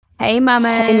Hey, Hey,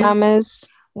 mamas. mamas.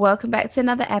 Welcome back to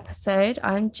another episode.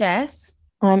 I'm Jess.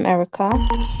 I'm Erica.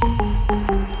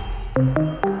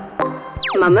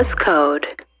 Mama's Code.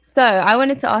 So, I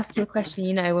wanted to ask you a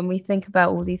question. When we think about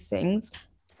all these things,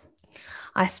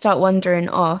 I start wandering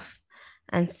off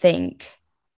and think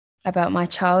about my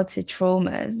childhood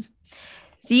traumas.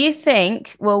 Do you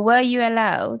think, well, were you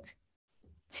allowed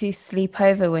to sleep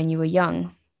over when you were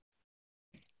young?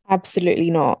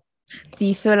 Absolutely not. Do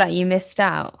you feel like you missed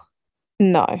out?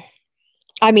 No.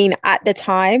 I mean, at the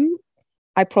time,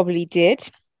 I probably did.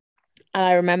 And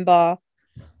I remember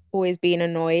always being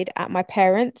annoyed at my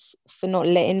parents for not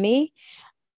letting me.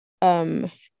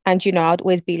 Um, and I'd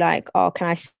always be like, "Oh, can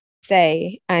I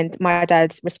stay?" And my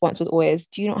dad's response was always,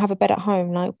 "Do you not have a bed at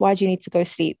home? Like, why do you need to go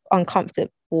sleep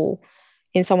uncomfortable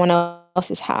in someone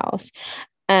else's house?"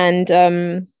 And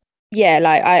yeah,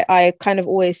 like I kind of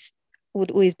always would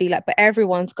always be like, but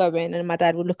everyone's going, and my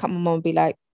dad would look at my mom and be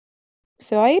like,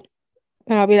 "So are you?"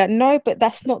 And I'll be like, "No, but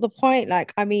that's not the point.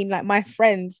 Like, I mean, like my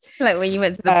friends, Like when you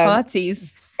went to the um,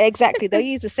 parties? exactly, they'll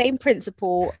use the same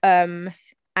principle.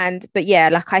 And but yeah,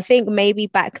 like I think maybe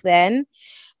back then,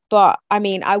 but I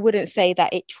mean, I wouldn't say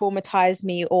that it traumatized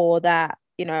me or that,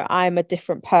 I'm a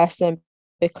different person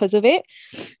because of it.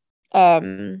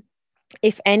 Um,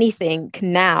 if anything,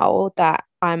 now that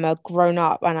I'm a grown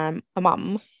up and I'm a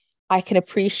mum, I can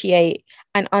appreciate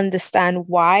and understand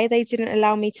why they didn't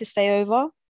allow me to stay over.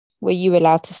 Were you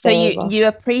allowed to So stay you over? you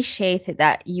appreciated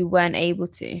that you weren't able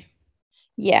to.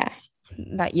 Yeah,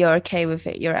 Like you're okay with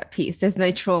it, you're at peace. There's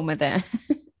no trauma there.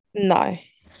 no,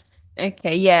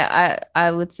 Okay, yeah,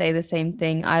 I would say the same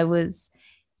thing.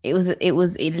 It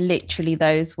literally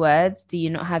those words. Do you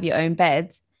not have your own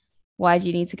bed? Why do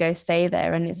you need to go stay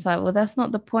there? And it's like, well, that's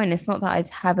not the point. It's not that I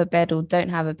have a bed or don't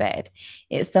have a bed.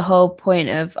 It's the whole point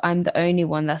of I'm the only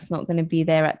one that's not going to be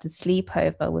there at the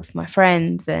sleepover with my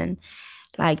friends. And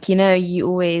like, you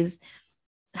always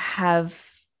have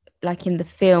like in the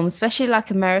film, especially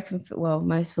like well,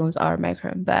 most films are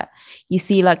American, but you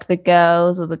see like the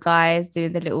girls or the guys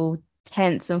doing the little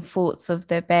tents and forts of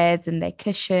their beds and their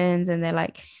cushions, and they're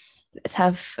like, let's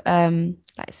have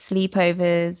like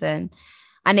sleepovers, and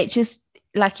it just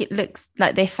like it looks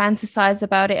like they fantasize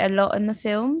about it a lot in the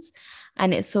films.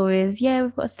 And it's always, yeah,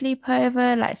 we've got a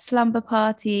sleepover, like slumber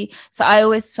party. So I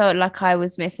always felt like I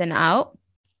was missing out.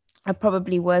 I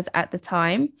probably was at the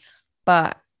time,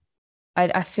 but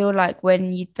I feel like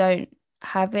when you don't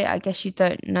have it, I guess you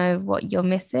don't know what you're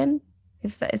missing.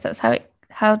 If that is that's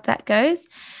how that goes.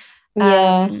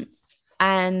 yeah, Um,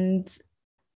 and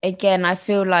again, I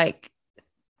feel like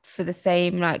for the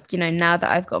same, like, now that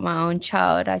I've got my own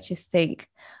child, I just think,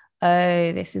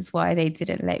 oh, this is why they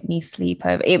didn't let me sleep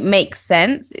over. It makes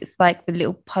sense. It's like the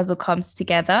little puzzle comes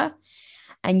together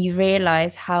and you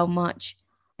realize how much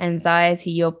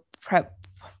anxiety your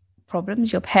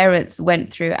problems your parents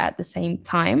went through at the same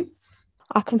time.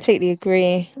 I completely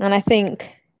agree. And I think,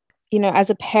 as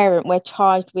a parent, we're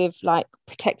charged with like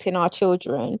protecting our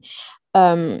children,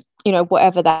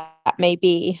 whatever that may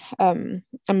be, and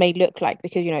may look like,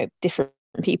 because, different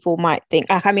people might think,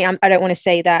 like, I mean, I don't want to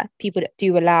say that people that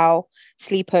do allow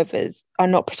sleepovers are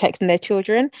not protecting their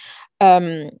children.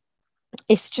 Um,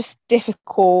 it's just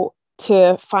difficult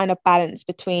to find a balance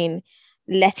between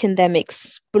letting them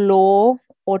explore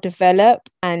or develop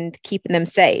and keeping them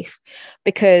safe.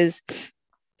 Because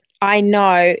I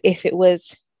know if it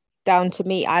was down to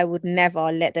me, I would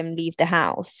never let them leave the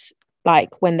house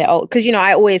like when they're old. Because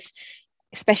I always,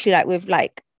 especially like with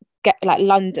like get like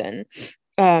London.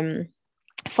 Um,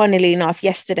 Funnily enough,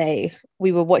 yesterday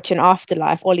we were watching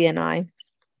Afterlife, Ollie and I,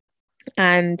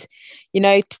 and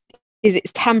is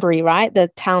it's Tambury, right? The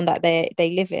town that they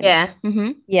live in. Yeah.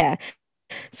 Yeah.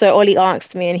 So Ollie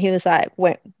asked me, and he was like,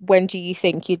 when do you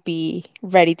think you'd be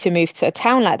ready to move to a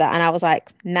town like that? And I was like,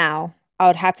 now. I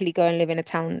would happily go and live in a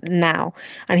town now.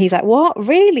 And he's like, what?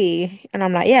 Really? And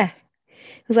I'm like, yeah.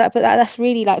 He was like, but that's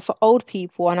really like for old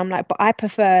people. And I'm like, but I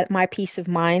prefer my peace of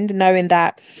mind, knowing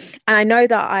that. And I know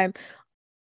that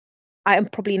I'm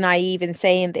probably naive in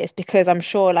saying this, because I'm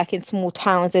sure like in small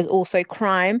towns there's also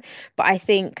crime. But I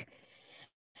think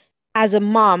as a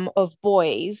mum of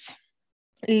boys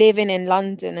living in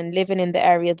London and living in the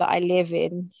area that I live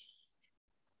in,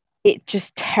 it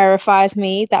just terrifies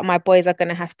me that my boys are going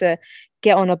to have to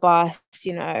get on a bus,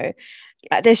 you know.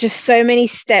 Like, there's just so many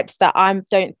steps that I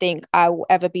don't think I will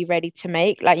ever be ready to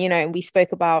make. Like, and we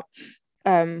spoke about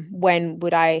when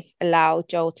would I allow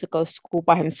Joel to go to school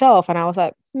by himself? And I was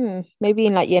like, maybe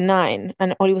in like year 9.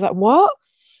 And Ollie was like, what?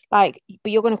 like,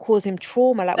 but you're going to cause him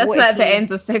trauma. Like, That's what if like the he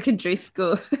end of secondary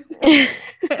school.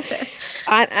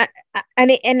 and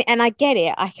I get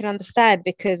it. I can understand,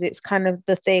 because it's kind of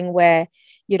the thing where,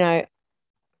 you know,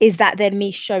 is that then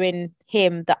me showing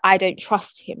him that I don't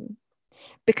trust him?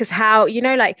 Because how, you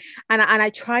know, like, and I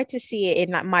try to see it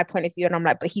in like my point of view, and I'm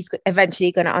like, but he's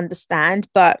eventually going to understand.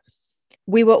 But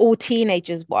we were all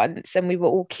teenagers once, and we were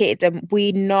all kids, and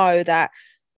we know that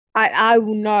I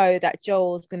will know that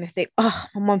Joel's gonna think, oh,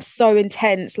 my mom's so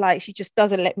intense, like she just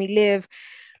doesn't let me live.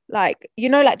 Like, you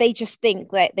know, like they just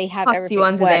think that they have Cuss you everything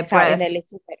under their worked out in their breath.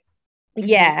 little bit. Mhm.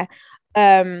 Yeah.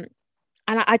 And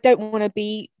I don't want to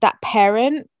be that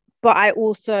parent, but I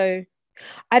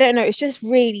don't know, it's just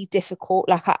really difficult.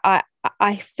 Like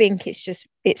I think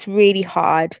it's really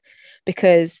hard,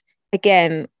 because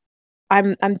again,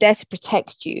 I'm there to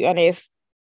protect you. And if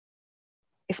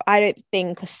I don't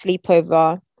think a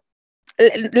sleepover,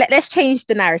 let's change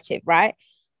the narrative, right?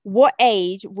 What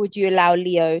age would you allow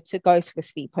Leo to go to a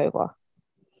sleepover?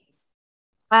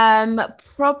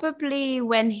 Probably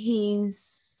when he's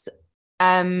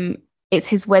um it's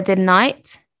his wedding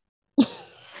night.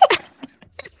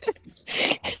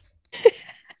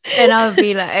 Then I'll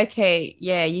be like, okay,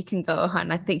 yeah, you can go on.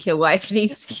 I think your wife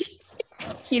needs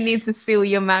you need to seal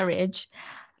your marriage.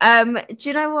 Do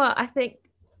you know what? I think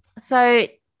so.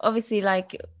 Obviously,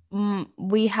 like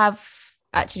we have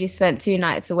actually spent 2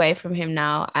 nights away from him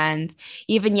now, and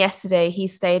even yesterday he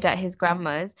stayed at his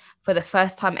grandma's for the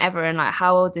first time ever. And like,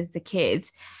 how old is the kid?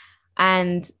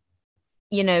 And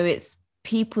it's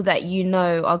people that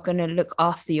are going to look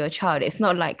after your child. It's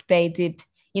not like they did,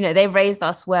 they raised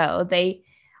us well.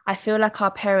 I feel like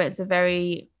our parents are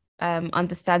very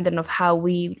understanding of how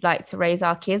we like to raise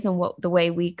our kids and what the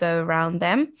way we go around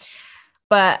them.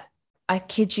 But I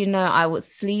kid you not, I was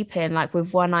sleeping like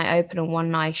with one eye open and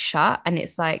one eye shut, and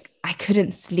it's like I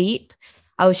couldn't sleep.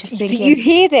 I was just Do you thinking,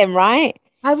 hear them, right?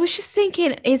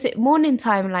 is it morning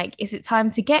time? Like, is it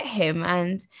time to get him?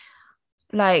 And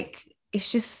like, it's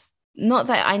just not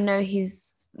that I know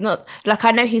he's not like,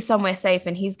 I know he's somewhere safe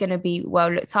and he's going to be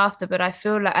well looked after, but I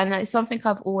feel like, and it's something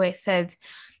I've always said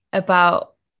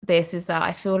about this, is that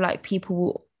I feel like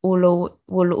people will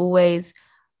always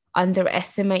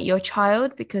underestimate your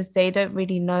child because they don't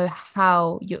really know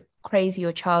how crazy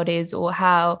your child is, or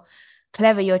how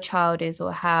clever your child is,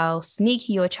 or how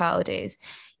sneaky your child is.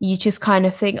 You just kind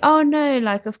of think, oh no,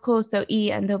 like of course they'll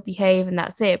eat and they'll behave and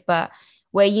that's it. But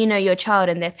where your child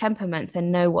and their temperaments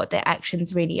and know what their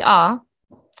actions really are,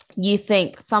 you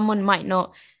think someone might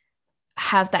not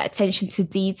have that attention to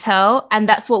detail, and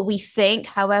that's what we think.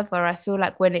 However, I feel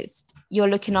like when you're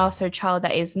looking after a child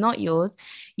that is not yours,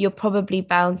 you're probably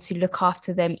bound to look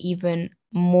after them even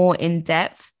more in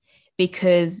depth,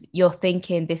 because you're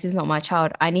thinking, this is not my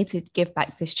child, I need to give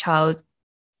back this child,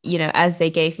 as they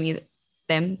gave me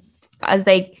them, as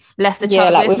they left the Yeah,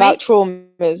 child like with without me.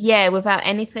 traumas. Yeah, without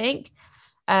anything.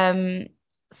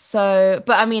 So,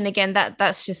 but I mean, again,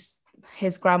 that's just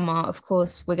his grandma. Of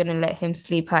course, we're gonna let him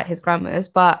sleep at his grandma's.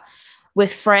 But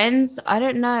with friends, I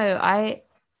don't know. I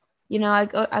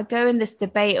go in this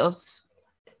debate of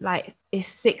like, is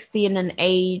 16 an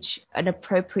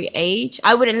appropriate age?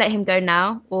 I wouldn't let him go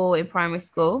now or in primary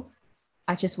school.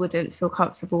 I just wouldn't feel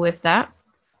comfortable with that.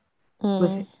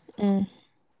 With Mm, mm.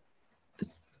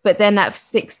 But then at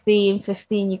 16,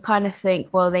 15, you kind of think,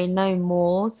 well, they know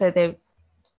more, so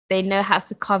they know how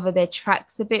to cover their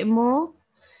tracks a bit more.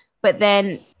 But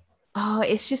then,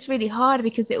 it's just really hard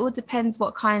because it all depends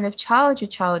what kind of child your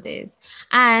child is.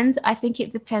 And I think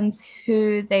it depends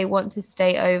who they want to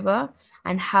stay over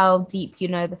and how deep you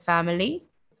know the family.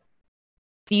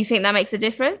 Do you think that makes a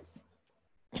difference?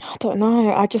 I don't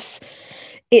know.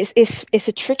 It's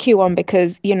a tricky one,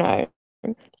 because,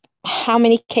 how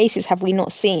many cases have we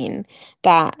not seen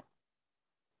that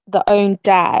the own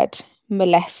dad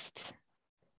molests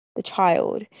the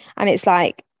child? And it's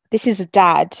like, this is a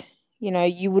dad,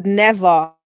 you would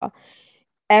never,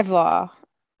 ever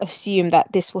assume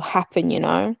that this will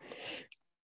happen.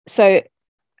 So,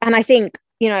 and I think,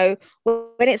 when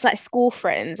it's like school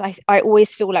friends, I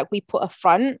always feel like we put a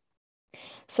front.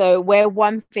 So we're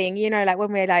one thing, like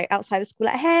when we're like outside the school,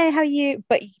 like, hey, how are you?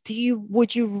 But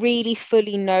would you really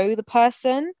fully know the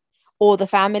person or the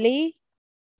family?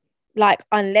 Like,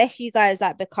 unless you guys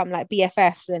like become like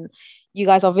BFFs and you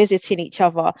guys are visiting each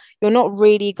other, you're not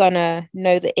really gonna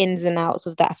know the ins and outs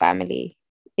of that family,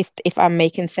 if I'm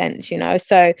making sense.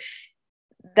 So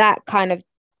that kind of,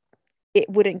 it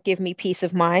wouldn't give me peace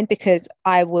of mind, because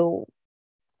I don't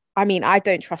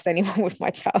trust anyone with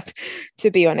my child,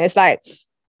 to be honest. Like,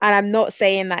 and I'm not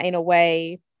saying that in a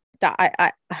way that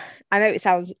I know it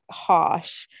sounds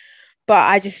harsh, but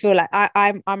I just feel like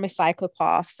I'm a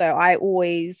psychopath. So I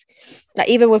always, like,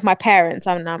 even with my parents,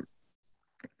 and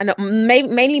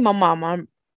mainly my mum.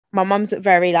 My mum's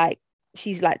very like,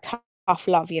 she's like tough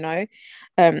love, and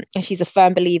she's a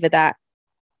firm believer that,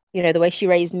 the way she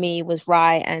raised me was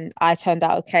right and I turned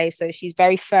out okay. So she's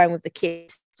very firm with the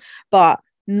kids, but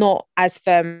not as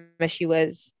firm as she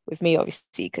was with me, obviously,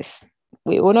 because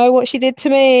we all know what she did to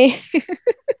me.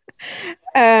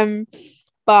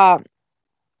 But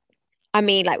I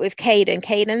mean, like with Caden,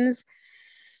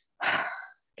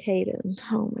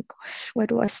 oh my gosh, where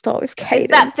do I start with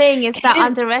Caden? It's that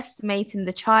underestimating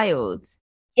the child.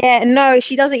 Yeah, no,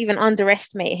 she doesn't even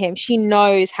underestimate him. She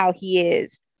knows how he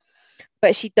is,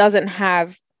 but she doesn't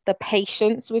have the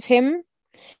patience with him.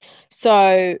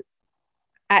 So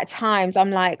at times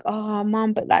I'm like, oh,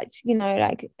 mom, but like,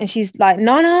 and she's like,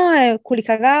 no, and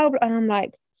I'm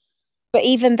like, but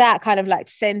even that kind of like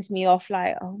sends me off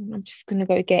like, oh, I'm just gonna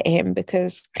go get him,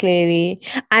 because clearly,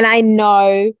 and I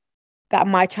know that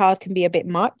my child can be a bit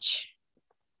much.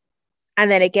 And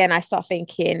then again, I start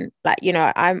thinking like,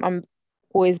 I'm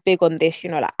always big on this,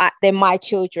 like they're my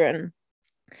children.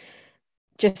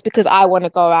 Just because I want to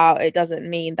go out, it doesn't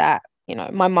mean that,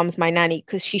 my mum's my nanny,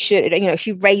 because she should,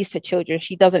 she raised her children.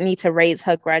 She doesn't need to raise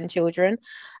her grandchildren.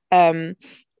 So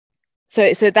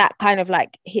that kind of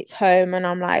like hits home, and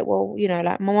I'm like, well,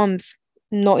 like my mum's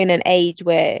not in an age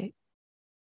where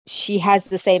she has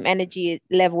the same energy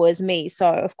level as me. So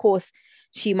of course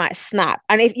she might snap.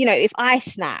 And if I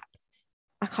snap,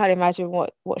 I can't imagine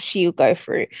what she'll go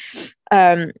through.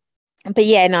 But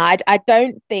yeah, no, I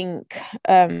don't think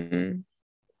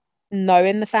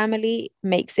knowing the family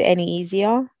makes it any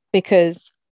easier,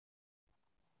 because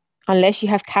unless you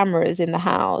have cameras in the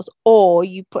house, or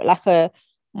you put like a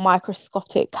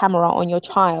microscopic camera on your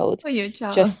child,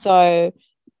 just so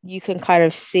you can kind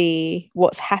of see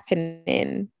what's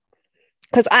happening.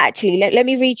 Because actually, let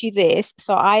me read you this.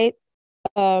 So I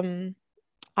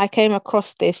came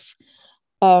across this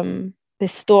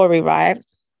story, right?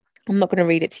 I'm not going to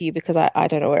read it to you because I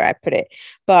don't know where I put it,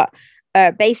 but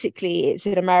basically it's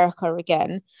in America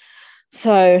again.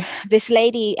 So this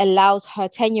lady allows her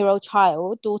 10-year-old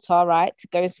daughter, right, to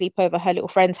go and sleep over her little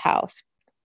friend's house.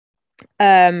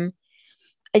 And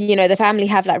the family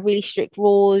have like really strict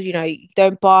rules. You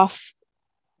don't bath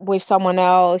with someone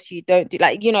else. You don't do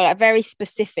like, like very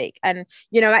specific. And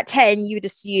at 10, you'd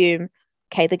assume,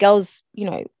 okay, the girls,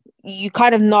 you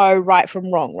kind of know right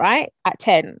from wrong, right? At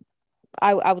 10,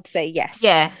 I would say yes.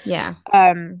 Yeah.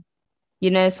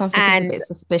 Something is a bit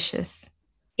suspicious.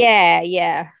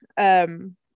 Yeah.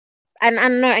 And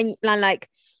like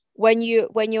when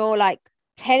you're like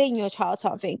telling your child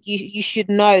something, you should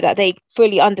know that they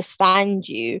fully understand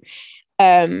you.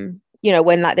 When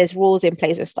like there's rules in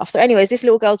place and stuff. So anyways, this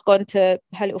little girl's gone to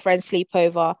her little friend's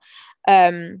sleepover,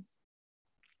 and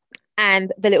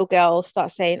the little girl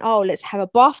starts saying, oh, let's have a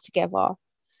bath together.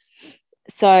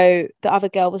 So the other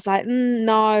girl was like,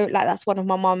 no, like that's one of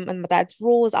my mum and my dad's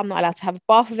rules. I'm not allowed to have a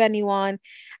bath with anyone.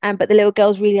 But the little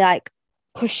girl's really like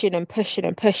pushing and pushing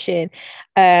and pushing.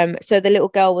 So the little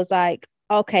girl was like,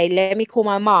 okay, let me call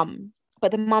my mum.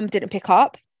 But the mum didn't pick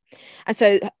up. And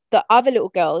so the other little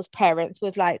girl's parents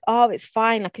was like, oh, it's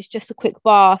fine, like it's just a quick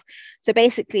bath. So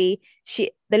basically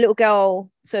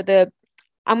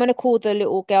I'm going to call the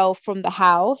little girl from the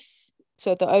house,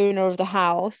 so the owner of the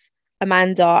house,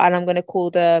 Amanda, and I'm going to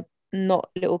call the not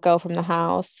little girl from the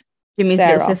house, Jimmy's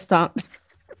Sarah. little sister.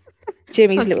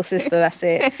 Jimmy's little sister, that's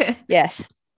it. Yes.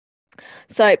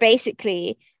 So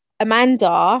basically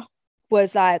Amanda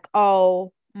was like,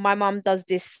 oh, my mum does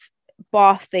this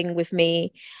bath thing with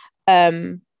me,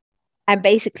 and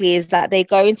basically is that they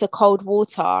go into cold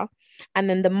water, and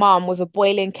then the mum with a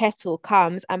boiling kettle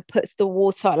comes and puts the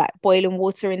water, like boiling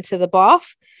water, into the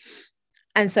bath.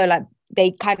 And so like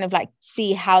they kind of like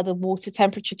see how the water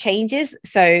temperature changes.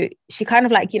 So she kind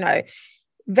of like,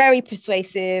 very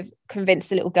persuasive, convinced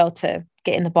the little girl to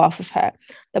get in the bath with her.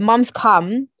 The mum's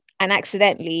come and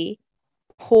accidentally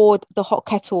poured the hot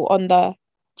kettle on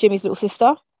Jimmy's little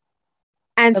sister.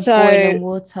 And the boiling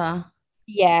water.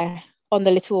 Yeah, on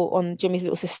Jimmy's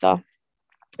little sister.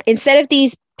 Instead of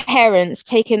these parents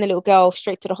taking the little girl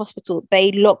straight to the hospital,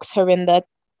 they locked her in the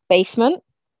basement.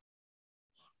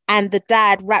 And the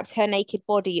dad wrapped her naked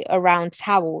body around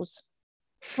towels.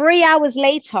 3 hours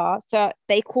later, so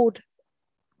they called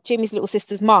Jimmy's little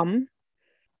sister's mum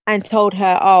and told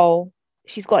her, oh,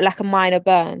 she's got like a minor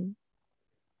burn.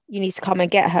 You need to come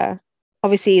and get her.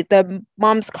 Obviously, the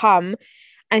mum's come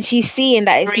and she's seeing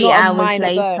that it's not a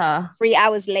minor burn. 3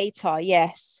 hours later,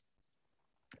 yes.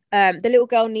 The little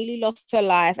girl nearly lost her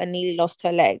life and nearly lost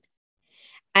her leg.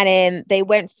 and then they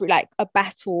went through like a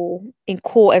battle in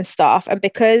court and stuff. And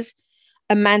because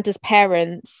Amanda's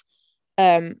parents,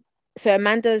 so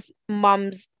Amanda's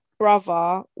mum's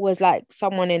brother was like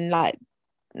someone in like,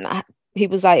 he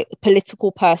was like a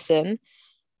political person.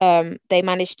 They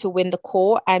managed to win the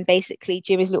court, and basically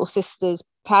Jimmy's little sister's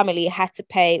family had to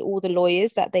pay all the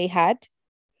lawyers that they had.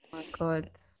 Oh my God.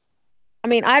 I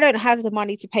mean, I don't have the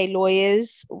money to pay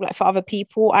lawyers like for other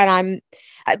people, and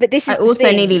but this I is the also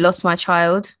thing. nearly lost my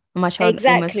child. My child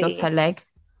almost lost Exactly. her leg.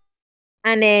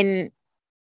 And then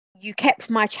you kept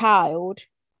my child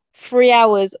 3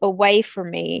 hours away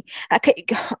from me.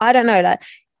 I don't know, like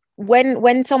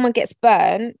when someone gets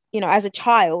burnt, as a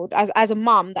child, as a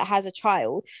mum that has a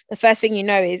child, the first thing you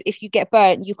know is if you get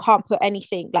burnt, you can't put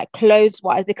anything like clothes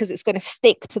wise because it's going to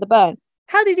stick to the burn.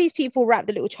 How do these people wrap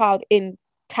the little child in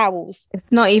towels?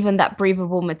 It's not even that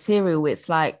breathable material. It's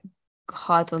like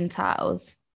hard on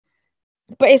towels.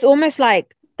 But it's almost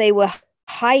like they were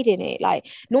hiding it. Like,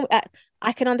 no,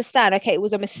 I can understand. Okay, it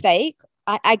was a mistake.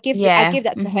 I give Yeah.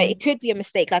 that to her. It could be a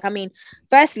mistake. Like, I mean,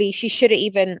 firstly, she shouldn't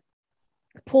even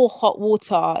pour hot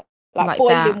water, like Like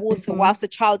boiling that. water, whilst the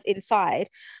child's inside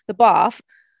the bath.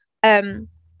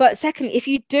 But secondly, if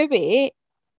you do it,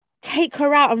 take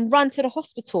her out and run to the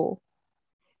hospital.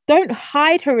 Don't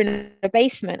hide her in the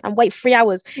basement and wait 3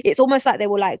 hours. It's almost like they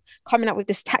were like coming up with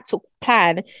this tactical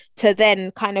plan to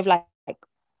then kind of like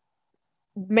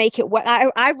make it work.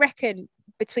 I reckon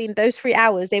between those 3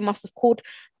 hours, they must have called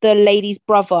the lady's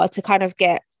brother to kind of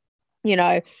get,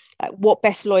 like what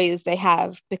best lawyers they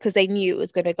have, because they knew it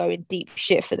was going to go in deep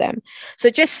shit for them. So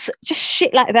just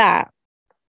shit like that.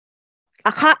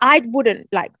 I wouldn't,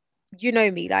 like,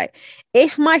 me, like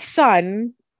if my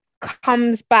son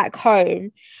comes back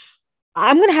home,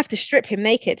 I'm gonna have to strip him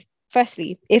naked.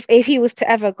 Firstly, if he was to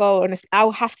ever go on,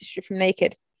 I'll have to strip him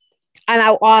naked, and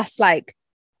I'll ask, like,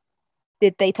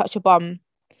 did they touch a bum?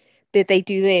 Did they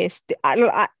do this? And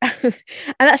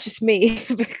that's just me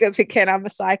because again, I'm a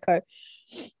psycho.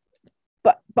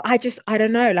 But I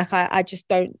don't know. Like I just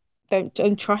don't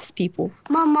trust people.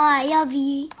 Mama, I love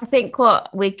you. I think what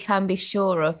we can be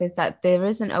sure of is that there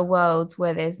isn't a world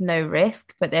where there's no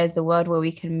risk, but there's a world where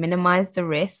we can minimize the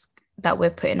risk that we're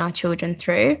putting our children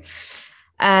through.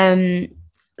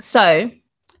 So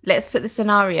let's put the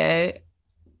scenario.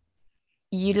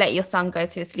 You let your son go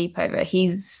to a sleepover.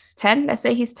 He's 10. Let's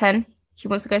say he's 10. He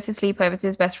wants to go to a sleepover to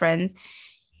his best friends.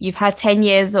 You've had 10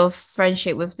 years of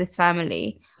friendship with this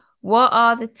family. What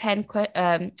are the 10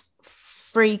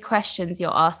 free questions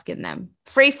you're asking them?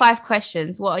 5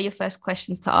 questions. What are your first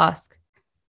questions to ask?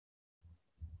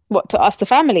 What, to ask the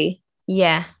family?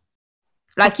 Yeah.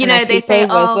 Like, they say, as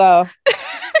well.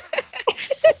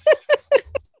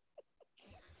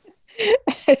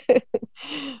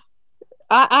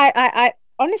 I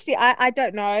honestly, I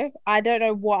don't know. I don't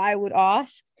know what I would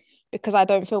ask because I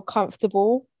don't feel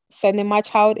comfortable sending my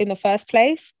child in the first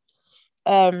place.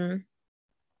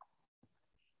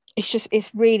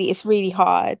 It's really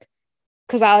hard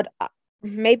because I'll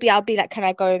be like, can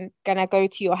I go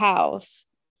to your house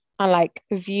and like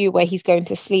view where he's going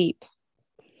to sleep?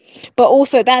 But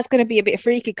also that's going to be a bit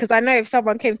freaky because I know if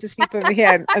someone came to sleep over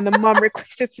here and the mum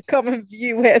requested to come and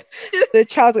view where the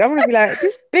child, I'm going to be like,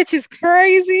 this bitch is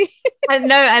crazy. And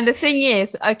no, and the thing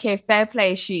is, okay, fair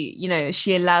play. She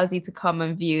allows you to come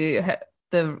and view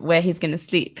where he's going to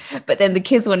sleep. But then the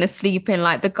kids want to sleep in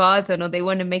like the garden, or they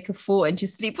want to make a fort and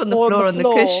just sleep on the floor on the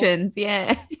cushions.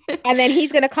 Yeah. And then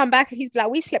he's going to come back and he's like,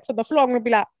 we slept on the floor. I'm going to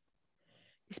be like,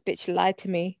 this bitch lied to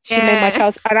me. She made my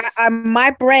child, and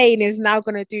my brain is now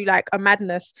gonna do like a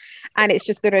madness, and it's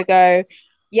just gonna go,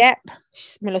 yep,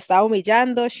 me lo estaba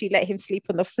humillando. She let him sleep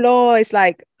on the floor. It's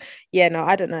like, yeah, no,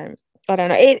 I don't know.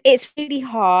 It's really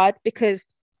hard because,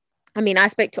 I mean, I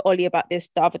spoke to Ollie about this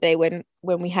the other day when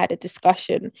we had a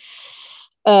discussion,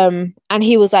 and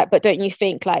he was like, but don't you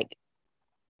think like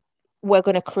we're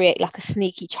gonna create like a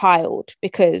sneaky child?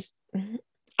 Because, and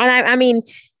I mean,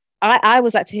 I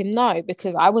was like to him, no,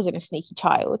 because I wasn't a sneaky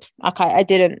child. Like I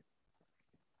didn't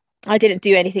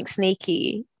do anything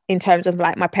sneaky in terms of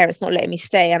like my parents not letting me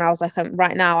stay. And I was like,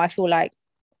 right now I feel like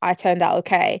I turned out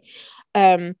okay.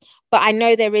 But I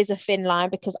know there is a thin line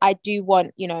because I do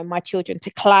want, my children to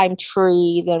climb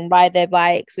trees and ride their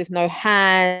bikes with no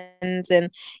hands and,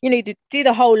 do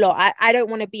the whole lot. I don't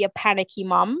want to be a panicky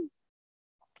mum.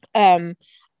 So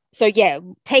yeah,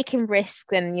 taking risks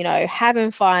and, having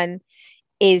fun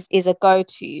is a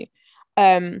go-to,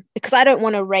 because I don't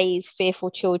want to raise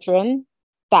fearful children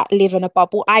that live in a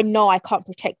bubble. I know I can't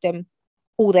protect them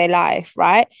all their life,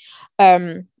 right?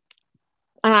 And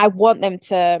I want them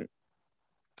to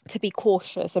be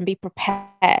cautious and be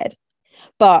prepared,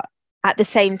 but at the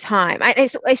same time. And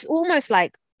it's almost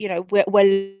like, you know,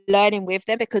 we're learning with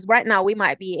them, because right now we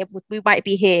might be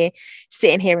here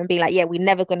sitting here and be like, yeah, we're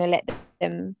never going to let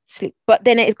them sleep. But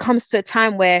then it comes to a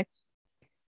time where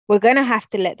we're going to have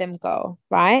to let them go,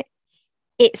 right?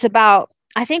 It's about,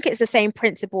 I think it's the same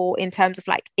principle in terms of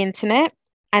like internet,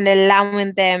 and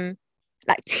allowing them,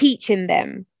 like teaching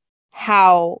them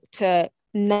how to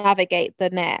navigate the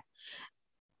net,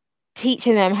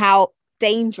 teaching them how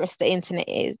dangerous the internet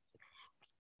is,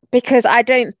 because I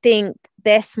don't think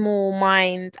their small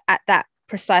mind at that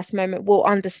precise moment will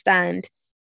understand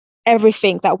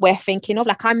everything that we're thinking of.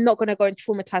 Like, I'm not going to go and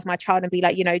traumatize my child and be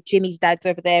like, you know, Jimmy's dad's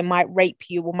over there, might rape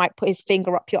you or might put his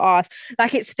finger up your ass.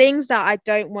 Like, it's things that I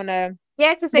don't want to.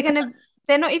 Yeah, because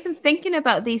they're not even thinking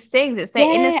about these things. It's their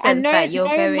Yeah, and innocence that you're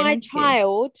going my into.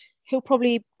 child, he'll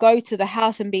probably go to the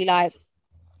house and be like,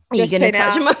 Are you just gonna putting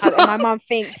touch out, my and my bum? mum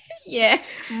thinks, Yeah.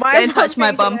 my Don't mum touch my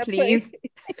thinks that bum, they're putting, please.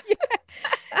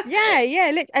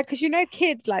 yeah, because you know,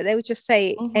 kids, like, they would just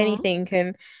say Mm-hmm.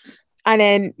 anything, and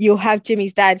then you'll have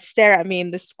Jimmy's dad stare at me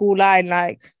in the school line,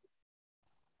 like,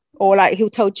 or like he'll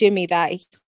tell Jimmy that he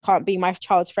can't be my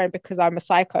child's friend because I'm a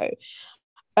psycho.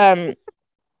 Um,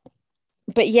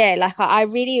 but yeah, like,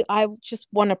 I just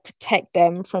want to protect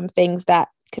them from things that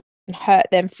can hurt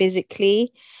them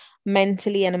physically,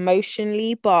 mentally, and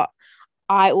emotionally. But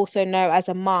I also know, as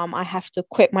a mom, I have to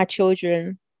equip my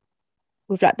children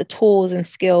with like the tools and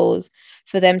skills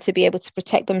for them to be able to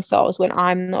protect themselves when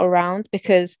I'm not around,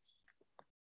 because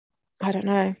I don't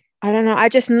know. I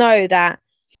just know that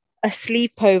a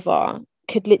sleepover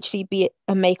could literally be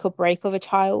a make or break of a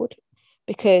child,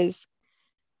 because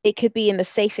it could be in the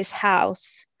safest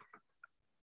house,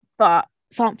 but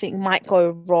something might go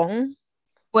wrong.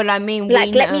 Well, I mean, we Like,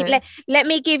 know. let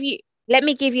me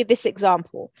give you this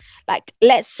example. Like,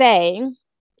 let's say,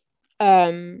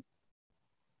 um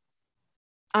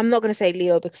I'm not going to say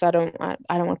Leo because I don't want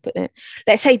to put it.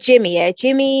 Let's say Jimmy, yeah.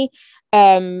 Jimmy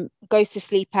goes to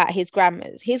sleep at his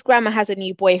grandma's. His grandma has a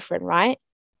new boyfriend, right?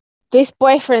 This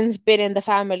boyfriend's been in the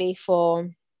family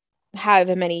for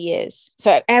however many years.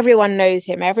 So everyone knows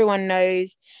him. Everyone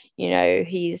knows, you know,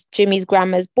 he's Jimmy's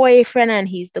grandma's boyfriend and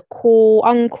he's the cool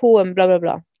uncle and blah blah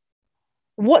blah.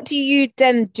 What do you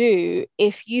then do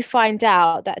if you find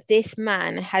out that this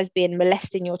man has been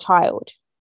molesting your child,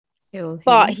 Kill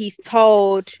but him. he's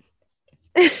told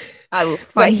I will but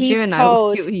find you he's and I will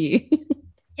told kill you.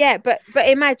 yeah, but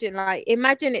imagine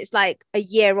it's like a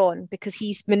year on, because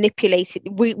he's manipulated.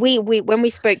 We when we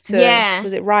spoke to, Yeah.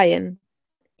 was it Ryan?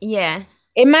 Yeah.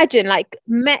 Imagine, like,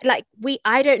 met like we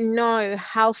I don't know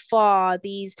how far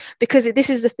these, because this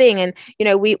is the thing, and you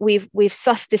know, we've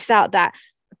sussed this out, that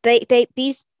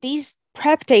these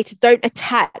perpetrators don't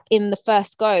attack in the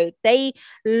first go. They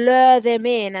lure them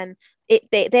in, and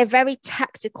they're very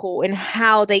tactical in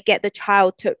how they get the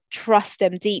child to trust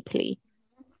them deeply.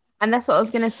 And that's what I was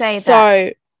gonna say, that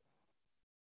So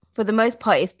for the most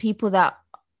part, it's people that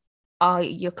are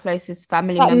your closest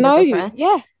family that members know or you, friends,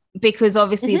 yeah. because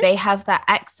obviously Mm-hmm. they have that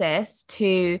access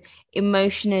to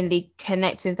emotionally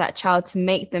connect with that child to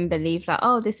make them believe like,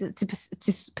 oh, this is to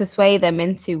persuade them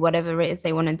into whatever it is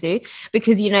they want to do.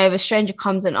 Because, you know, if a stranger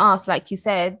comes and asks, like you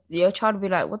said, your child will be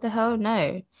like, what the hell,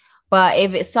 no. But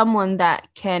if it's someone that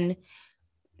can,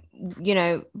 you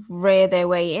know, rear their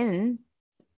way in,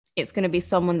 it's going to be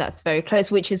someone that's very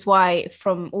close, which is why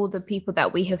from all the people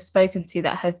that we have spoken to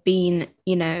that have been,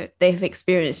 you know, they've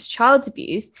experienced child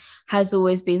abuse, has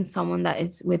always been someone that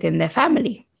is within their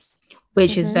family,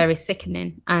 which is Mm-hmm. very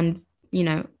sickening and, you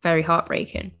know, very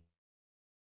heartbreaking.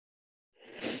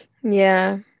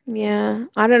 Yeah, yeah.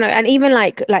 I don't know. And even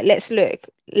like let's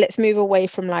move away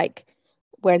from like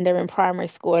when they're in primary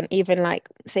school, and even like,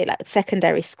 say, like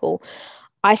secondary school.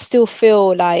 I still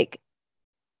feel like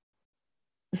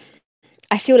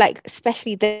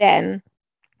especially then,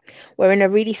 we're in a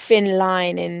really thin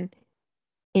line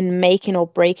in making or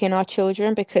breaking our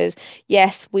children, because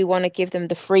yes, we want to give them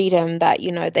the freedom that,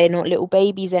 you know, they're not little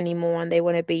babies anymore, and they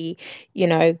want to be, you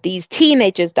know, these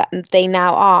teenagers that they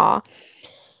now are.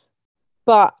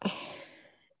 But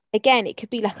again, it could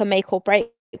be like a make or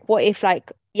break. What if,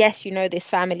 like, yes, you know this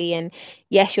family, and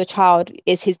yes, your child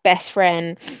is his best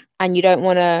friend, and you don't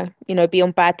want to, you know, be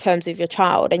on bad terms with your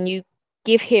child, and you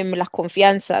give him la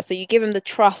confianza, so you give him the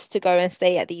trust to go and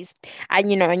stay at these, and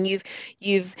you know, and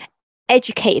you've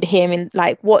educated him in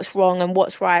like what's wrong and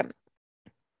what's right,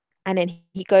 and then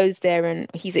he goes there and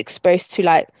he's exposed to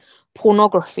like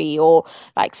pornography, or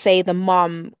like, say, the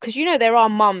mum, because you know there are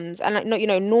mums, and like, no, you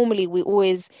know, normally we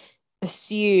always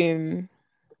assume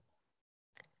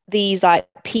these like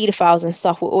pedophiles and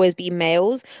stuff will always be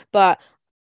males, but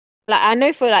like, I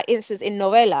know, for like instance, in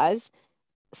novelas,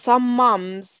 some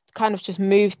mums kind of just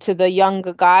move to the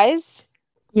younger guys,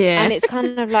 Yeah. and it's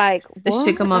kind of like, The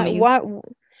sugar what, like, mummies. what?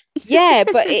 Yeah,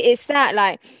 but it's that,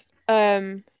 like,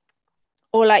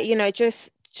 or like,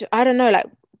 I don't know, like,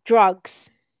 drugs.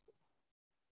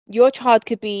 Your child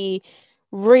could be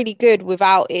really good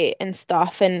without it and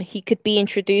stuff, and he could be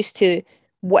introduced to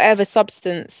whatever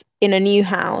substance in a new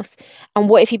house. And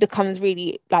what if he becomes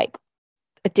really, like,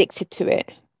 addicted to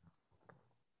it?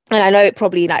 And I know it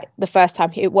probably, like, the first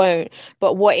time it won't,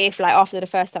 but what if, like, after the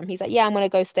first time he's like, yeah, I'm gonna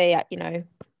go stay at,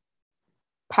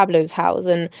 Pablo's house,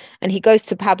 and he goes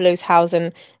to Pablo's house,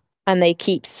 and they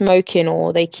keep smoking,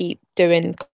 or they keep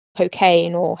doing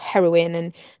cocaine or heroin,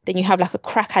 and then you have like a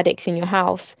crack addict in your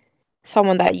house,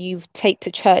 someone that you take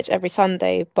to church every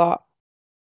Sunday. But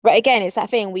again, it's that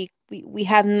thing, we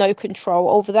have no control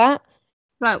over that.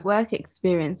 Like work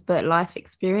experience, but life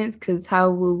experience, because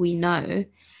how will we know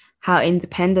how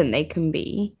independent they can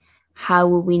be? How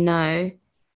will we know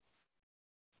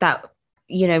that,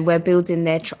 we're building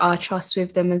our trust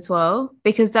with them as well?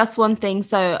 Because that's one thing.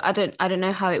 So I don't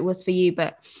know how it was for you,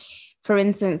 but for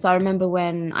instance, I remember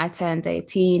when I turned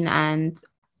 18, and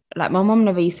like my mom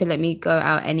never used to let me go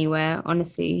out anywhere,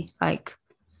 honestly. Like,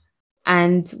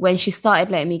 and when she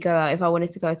started letting me go out, if I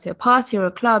wanted to go to a party or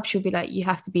a club, she'll be like, you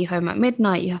have to be home at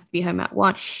midnight, you have to be home at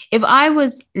 1. If I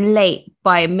was late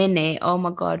by a minute, oh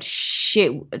my God,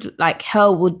 shit, like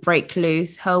hell would break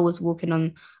loose. Hell was walking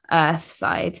on earth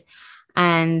side.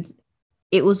 And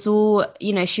it was all,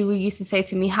 she used to say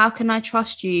to me, how can I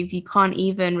trust you if you can't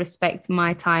even respect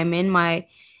my time in my,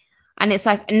 and it's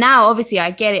like, now obviously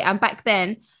I get it. And back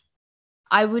then,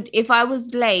 I would, if I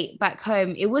was late back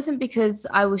home, it wasn't because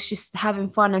I was just having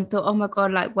fun and thought, oh my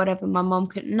God, like whatever, my mom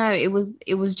couldn't. No, it was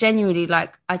genuinely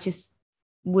like I just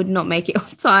would not make it on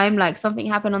time. Like something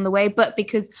happened on the way, but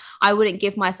because I wouldn't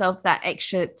give myself that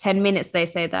extra 10 minutes, they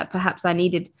say, that perhaps I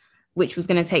needed, which was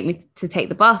going to take me to take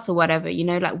the bus or whatever,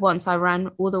 like once I ran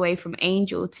all the way from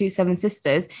Angel to Seven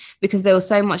Sisters because there was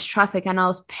so much traffic and I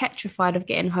was petrified of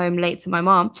getting home late to my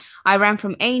mom. I ran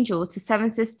from Angel to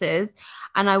Seven Sisters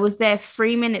and I was there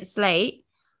 3 minutes late.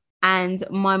 And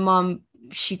my mom,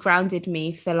 she grounded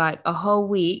me for like a whole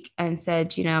week and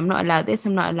said, I'm not allowed this,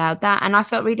 I'm not allowed that. And I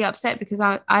felt really upset because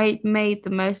I made the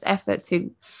most effort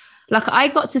to, like, I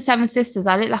got to Seven Sisters,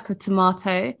 I looked like a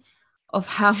tomato of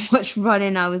how much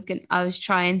running I was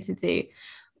trying to do.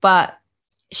 But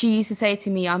she used to say to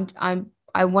me,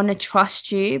 I want to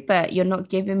trust you, but you're not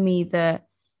giving me the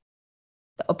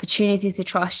opportunity to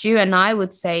trust you. And I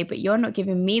would say, but you're not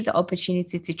giving me the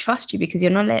opportunity to trust you because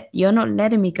you're not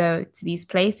letting me go to these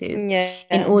places in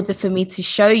Yeah. order for me to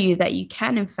show you that you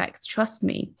can in fact trust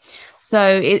me.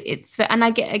 So it's, and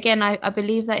I get, again, I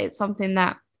believe that it's something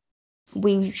that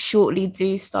we shortly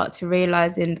do start to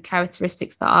realize in the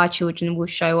characteristics that our children will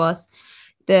show us,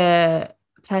 the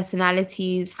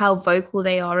personalities, how vocal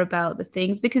they are about the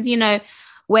things, because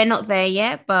we're not there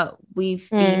yet, but we've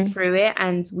been Mm. through it,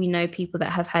 and we know people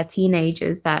that have had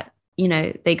teenagers that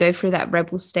they go through that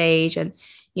rebel stage, and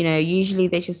usually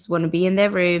they just want to be in their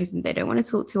rooms and they don't want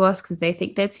to talk to us because they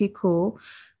think they're too cool.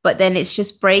 But then it's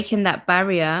just breaking that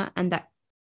barrier and that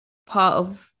part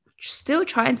of still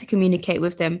trying to communicate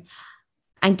with them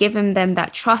and giving them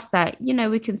that trust that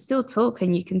we can still talk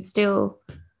and you can still,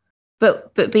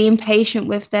 but being patient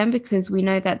with them, because we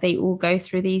know that they all go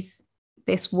through this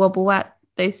wobble at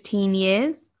those teen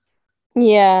years.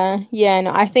 Yeah, yeah,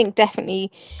 no, I think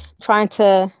definitely trying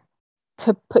to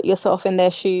put yourself in their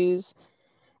shoes.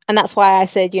 And that's why I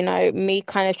said, me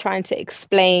kind of trying to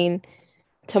explain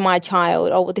to my child,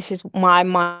 oh, well, this is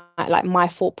my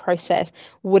thought process,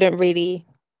 wouldn't really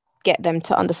get them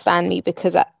to understand me,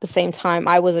 because at the same time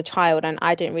I was a child and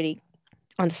I didn't really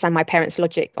understand my parents'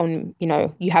 logic on,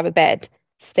 you have a bed,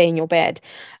 stay in your bed.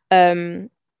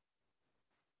 Um,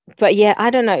 but yeah,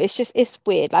 I don't know. It's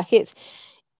weird. Like it's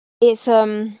it's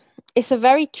a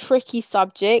very tricky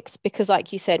subject because,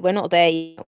 like you said, we're not there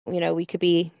yet. We could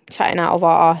be chatting out of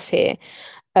our ass here.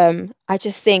 I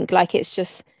just think like it's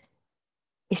just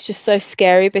so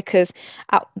scary because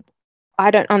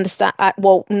I don't understand.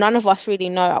 Well, none of us really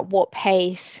know at what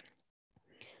pace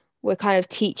we're kind of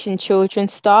teaching children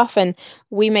stuff, and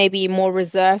we may be more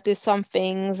reserved with some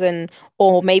things, and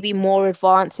or maybe more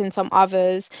advanced in some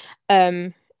others.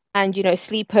 Um, and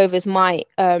sleepovers might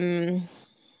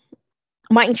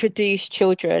introduce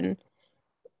children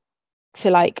to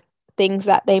like things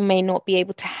that they may not be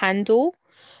able to handle.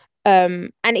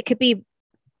 And it could be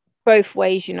both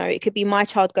ways, it could be my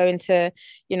child going to,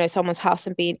 someone's house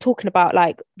and being talking about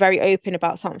like very open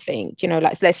about something,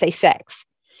 like let's say sex.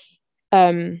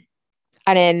 Um,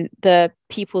 and then the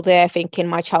people there thinking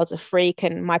my child's a freak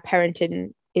and my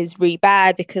parenting is really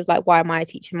bad, because like, why am I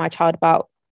teaching my child about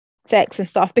sex and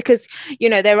stuff? Because, you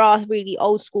know, there are really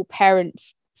old school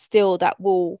parents still that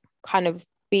will kind of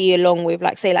be along with,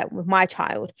 like, say, like with my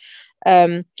child.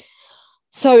 So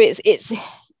it's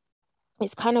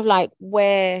kind of like,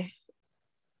 where,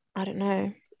 I don't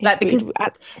know, Like, because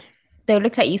they'll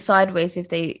look at you sideways if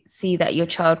they see that your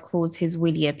child calls his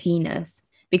willy a penis,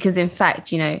 because in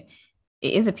fact, you know,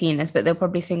 it is a penis, but they'll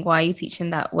probably think, why are you teaching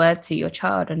that word to your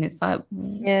child? And it's like,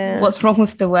 what's wrong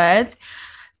with the word?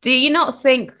 Do you not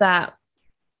think that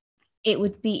it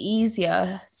would be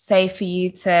easier, say, for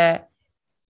you to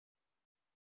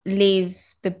leave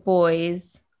the boys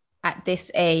at this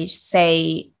age,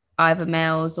 say either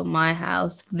males or my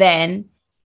house, then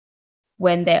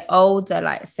when they're older,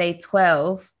 like say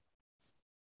 12,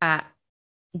 at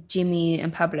Jimmy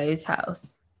and Pablo's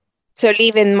house? So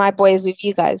leaving my boys with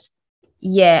you guys?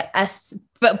 Yeah,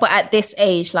 but at this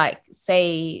age, like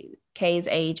say Kay's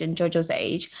age and Jojo's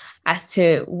age, as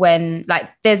to when, like,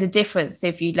 there's a difference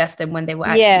if you left them when they were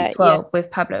actually 12 with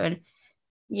Pablo. And do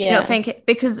you not think it?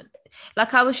 Because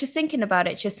like, I was just thinking about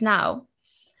it just now,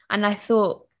 and I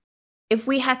thought, if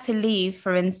we had to leave,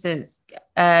 for instance,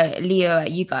 Leo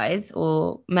at you guys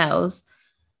or Mel's,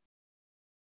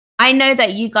 I know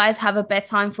that you guys have a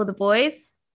bedtime for the boys.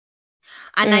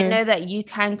 And I know that you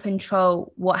can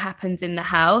control what happens in the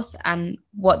house and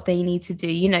what they need to do.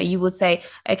 You know, you would say,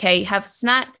 okay, have a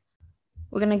snack.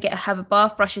 We're going to have a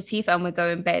bath, brush your teeth, and we're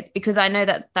going to bed, because I know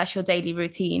that that's your daily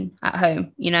routine at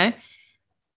home, you know?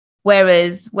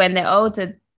 Whereas when they're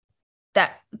older,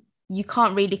 that you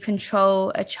can't really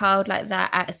control a child like that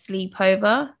at a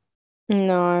sleepover.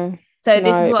 No. So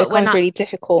this is what it becomes really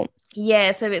difficult.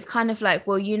 Yeah. So it's kind of like,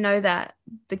 well, you know that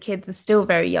the kids are still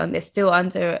very young. They're still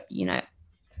under, you know,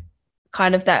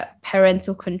 kind of that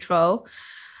parental control.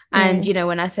 And you know,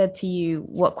 when I said to you,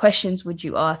 what questions would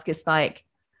you ask, it's like,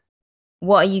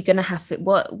 what are you gonna have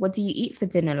what do you eat for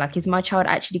dinner? Like, is my child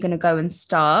actually gonna go and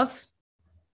starve?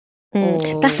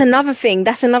 Or, that's another thing,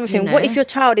 know? What if your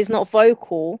child is not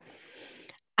vocal?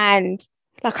 And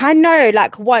like, I know,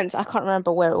 like, once, I can't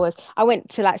remember where it was, I went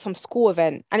to like some school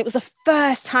event, and it was the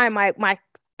first time my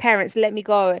parents let me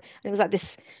go, and it was like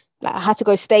this, like, I had to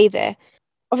go stay there.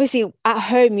 Obviously at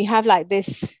home you have like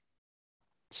this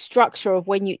structure of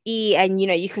when you eat, and you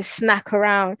know, you can snack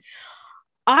around.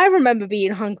 I remember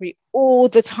being hungry all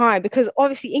the time, because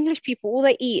obviously English people, all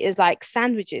they eat is like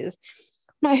sandwiches.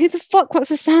 I'm like, who the fuck wants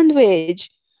a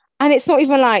sandwich? And it's not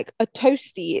even like a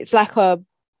toasty, it's like a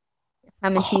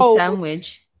ham and cheese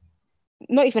sandwich.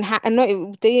 Not even and not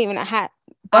even, they didn't even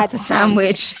butter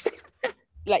sandwich.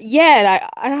 Like, yeah, like,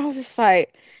 and I was just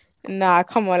like, nah,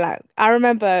 come on. Like, I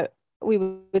remember we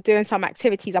were doing some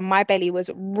activities and my belly was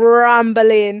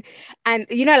rumbling. And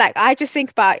you know, like, I just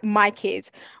think about my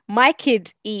kids. My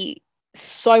kids eat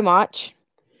so much.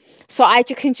 So I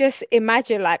can just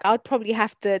imagine, like, I would probably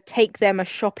have to take them a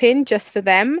shopping just for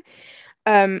them.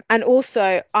 And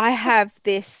also I have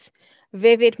this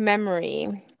vivid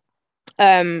memory.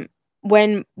 When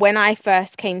I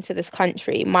first came to this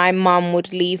country, my mum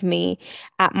would leave me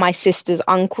at my sister's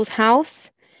uncle's house.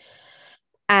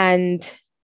 And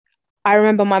I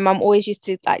remember my mum always used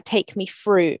to like take me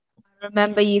fruit. I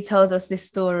remember you told us this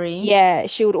story. Yeah,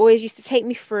 she would always used to take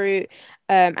me fruit.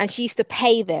 And she used to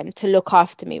pay them to look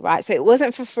after me, right? So it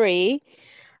wasn't for free.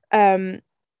 And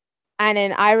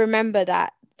then I remember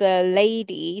that the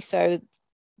lady, so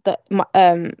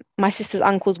my sister's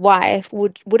uncle's wife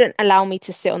wouldn't allow me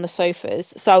to sit on the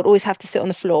sofas, so I would always have to sit on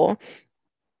the floor.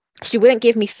 She wouldn't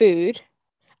give me food,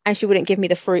 and she wouldn't give me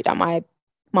the fruit that my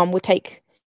mum would take.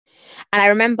 And I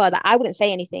remember that I wouldn't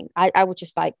say anything. I would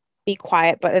just like be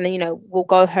quiet, but then, you know, we'll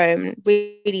go home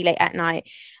really late at night,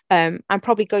 and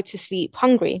probably go to sleep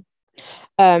hungry.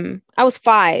 I was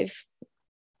 5,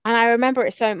 and I remember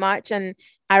it so much. And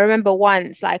I remember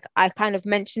once, like, I kind of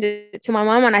mentioned it to my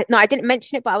mom, and I didn't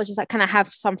mention it, but I was just like, can I have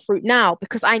some fruit now?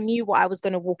 Because I knew what I was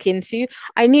going to walk into.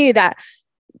 I knew that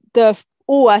the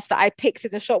us that I picked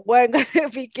in the shop weren't going to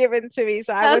be given to me.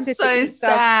 So I wanted to eat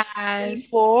some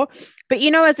before. But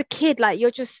you know, as a kid, like,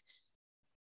 you just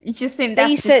think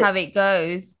that's just how it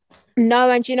goes. No,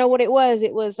 and you know what it was?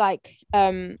 It was like,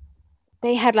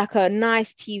 they had like a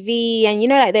nice TV, and you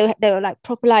know, like they were like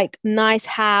proper like nice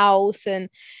house, and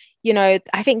you know,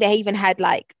 I think they even had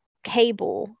like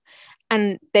cable,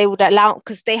 and they would allow,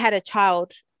 because they had a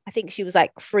child, I think she was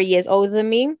like 3 years older than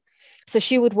me, so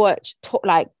she would watch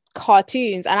like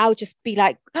cartoons, and I would just be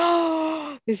like,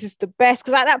 oh, this is the best,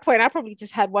 because at that point I probably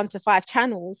just had 1 to 5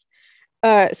 channels.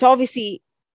 So obviously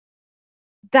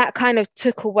that kind of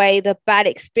took away the bad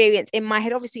experience in my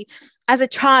head. Obviously, as a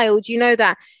child, you know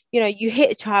that you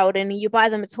hit a child and you buy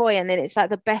them a toy and then it's like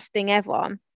the best thing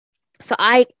ever. So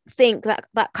I think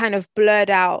that kind of blurred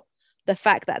out the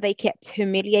fact that they kept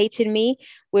humiliating me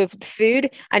with food.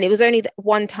 And it was only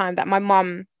one time that my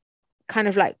mum kind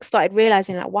of like started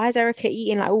realizing, like, why is Erica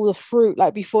eating like all the fruit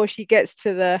like before she gets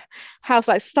to the house?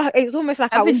 Like, stuck. It was almost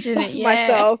like I was stuffing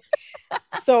myself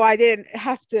so I didn't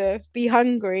have to be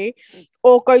hungry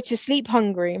or go to sleep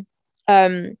hungry.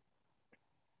 And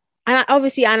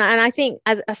I think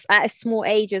at a small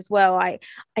age as well, I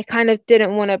kind of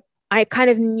didn't want to. I kind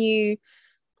of knew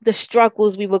the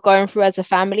struggles we were going through as a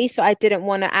family, so I didn't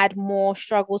want to add more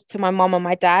struggles to my mom and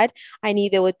my dad. I knew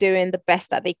they were doing the best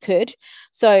that they could.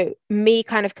 So me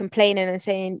kind of complaining and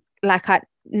saying, like at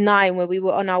 9 when we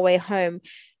were on our way home,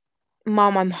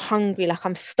 Mom, I'm hungry, like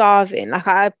I'm starving. Like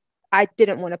I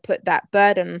didn't want to put that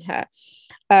burden on her.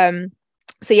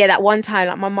 So yeah, that one time,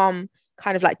 like my mom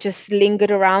kind of like just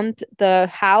lingered around the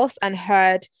house and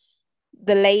heard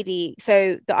the lady.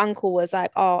 So the uncle was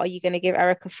like, oh, are you going to give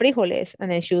Erica frijoles?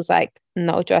 And then she was like,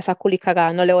 no, yo esa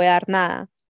culicaga no le voy a dar nada.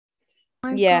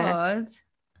 Oh my God.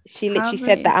 She literally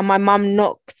said that. And my mum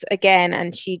knocked again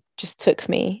and she just took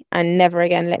me and never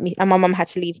again let me. And my mum had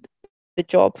to leave the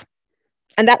job.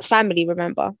 And that's family,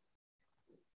 remember?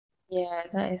 Yeah,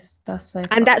 that's so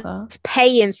and that's up.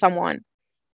 Paying someone.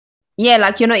 Yeah,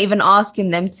 like you're not even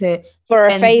asking them to for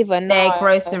a favor, their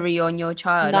grocery on your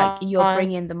child. Like you're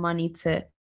bringing the money to.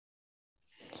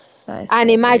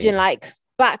 And imagine like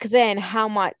back then how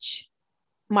much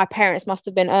my parents must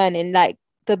have been earning, like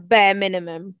the bare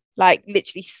minimum, like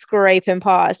literally scraping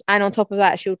past. And on top of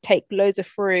that, she'll take loads of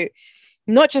fruit,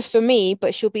 not just for me,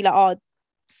 but she'll be like, oh,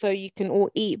 so you can all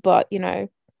eat, but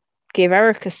give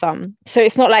Erica some. So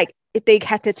it's not like if they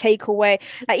had to take away,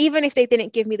 like even if they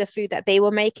didn't give me the food that they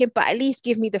were making, but at least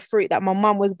give me the fruit that my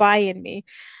mum was buying me.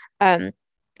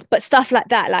 But stuff like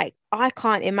that, like I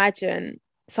can't imagine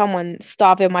someone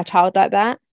starving my child like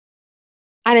that.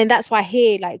 And then that's why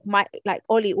here, like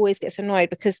Ollie always gets annoyed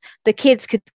because the kids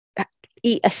could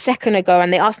eat a second ago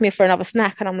and they ask me for another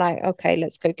snack and I'm like, okay,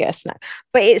 let's go get a snack.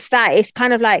 But it's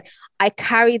kind of like I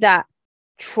carry that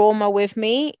trauma with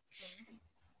me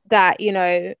that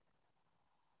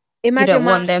imagine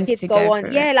my kids go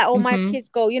on, like all my kids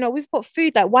go, we've got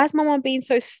food, like why is my mom being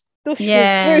so stush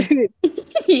with food?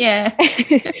 Yeah.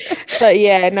 So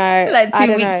yeah, no, like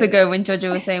 2 weeks ago when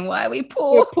Jojo was saying, why are we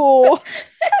poor? We're poor.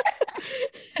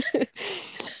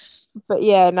 But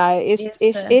yeah, no,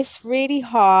 it's really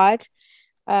hard.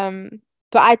 But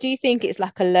I do think it's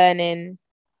like a learning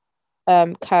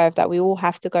curve that we all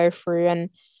have to go through. And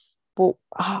well,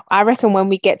 I reckon when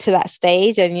we get to that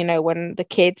stage and when the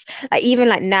kids, like even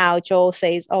like now Joel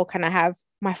says, oh, can I have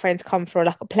my friends come for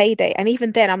like a play date? And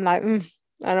even then I'm like,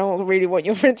 I don't really want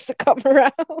your friends to come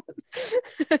around.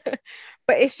 But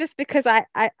it's just because I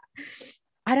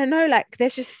don't know, like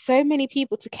there's just so many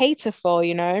people to cater for,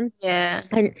 yeah,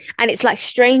 and it's like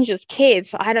strangers'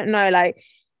 kids. I don't know, like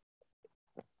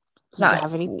do you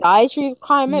have any dietary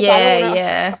requirements?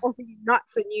 Yeah. Offer you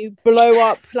nuts and you blow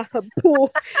up like a pool,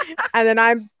 and then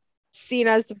I'm seen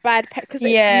as the bad pet because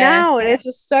now there's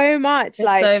just so much. There's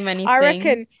like so many. I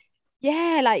reckon,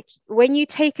 like when you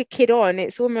take a kid on,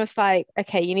 it's almost like,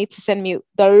 okay, you need to send me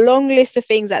the long list of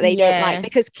things that they don't like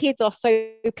because kids are so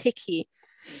picky.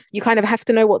 You kind of have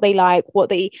to know what they like,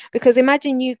 because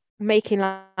imagine you making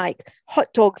like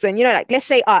hot dogs and like let's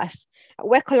say us,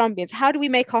 we're Colombians. How do we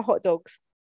make our hot dogs?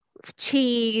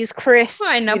 Cheese, crisps,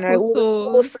 pineapple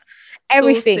sauce,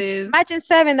 everything. Sauces. Imagine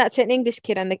serving that to an English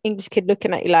kid and the English kid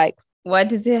looking at you like, why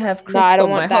did they have crisps I don't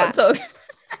want my hot dog?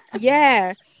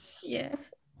 Yeah.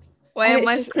 Why are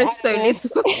my crisps so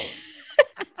little?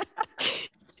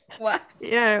 What?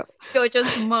 Yeah.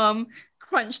 Georgia's mom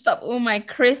crunched up all my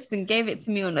crisps and gave it to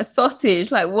me on a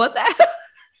sausage. Like, what the hell?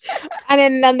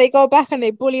 And then they go back and they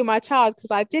bully my child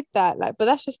because I did that. Like, but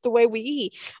that's just the way we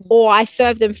eat. Or I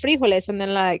serve them frijoles and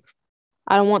then like,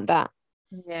 I don't want that.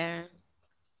 Yeah.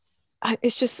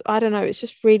 It's just, I don't know. It's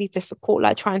just really difficult,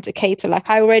 like trying to cater. Like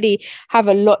I already have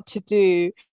a lot to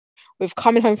do with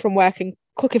coming home from work and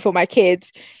cooking for my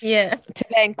kids. Yeah. To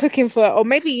then cooking for, or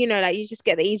maybe, like you just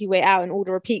get the easy way out and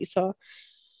order a pizza.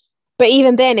 But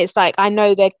even then it's like, I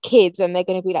know they're kids and they're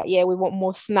going to be like, yeah, we want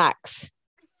more snacks.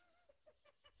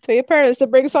 For your parents to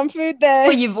bring some food there.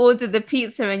 Well, you've ordered the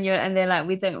pizza and they're like,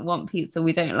 we don't want pizza.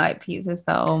 We don't like pizza.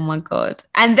 So, oh my God.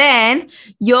 And then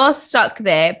you're stuck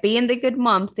there being the good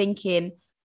mom thinking,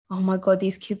 oh my God,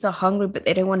 these kids are hungry, but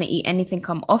they don't want to eat anything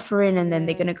I'm offering. And then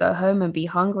they're going to go home and be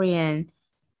hungry. And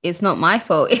it's not my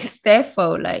fault. It's their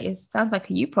fault. Like, it sounds like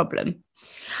a you problem.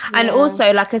 Yeah. And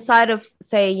also like aside of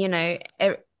say,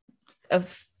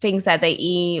 of things that they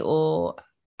eat or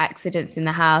accidents in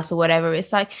the house or whatever,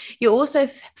 it's like you're also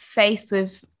faced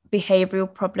with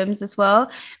behavioral problems as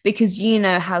well, because you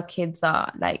know how kids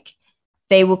are. Like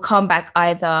they will come back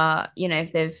either, you know,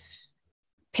 if they've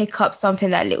pick up something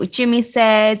that little Jimmy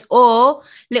said, or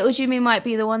little Jimmy might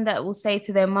be the one that will say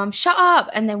to their mum, shut up,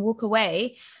 and then walk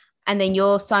away. And then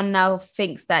your son now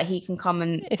thinks that he can come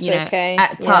and, It's you know, okay.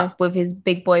 act Yeah. up with his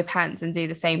big boy pants and do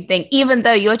the same thing, even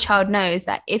though your child knows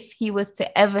that if he was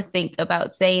to ever think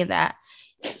about saying that,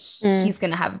 he's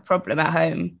going to have a problem at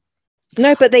home.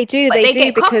 No, but they do. But They they do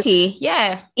get because cocky.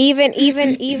 Yeah.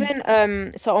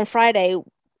 even so on Friday,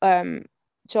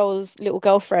 Joel's little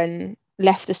girlfriend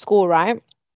left the school, right?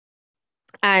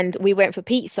 And we went for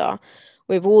pizza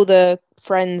with all the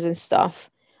friends and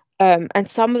stuff. And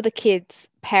some of the kids'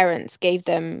 parents gave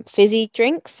them fizzy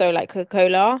drinks, so like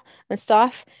Coca-Cola and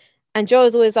stuff. And Joe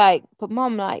was always like, but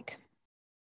mom, like,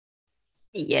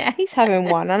 Yeah. he's having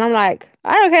one. And I'm like,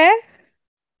 I don't care.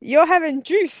 You're having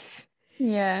juice.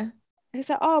 Yeah. He's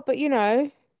like, oh, but you know,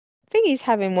 I think he's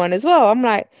having one as well. I'm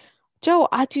like, Joe,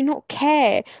 I do not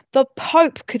care. The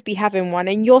Pope could be having one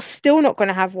and you're still not going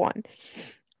to have one.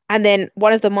 And then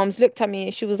one of the moms looked at me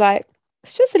and she was like,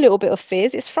 it's just a little bit of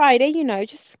fizz. It's Friday, you know,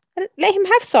 just let him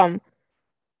have some.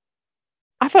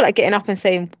 I felt like getting up and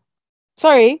saying,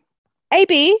 sorry,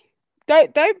 AB,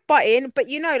 don't butt in. But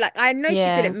you know, like I know she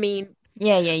Yeah. didn't mean,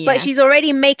 Yeah. but she's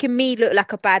already making me look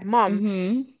like a bad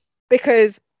mum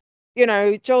because, you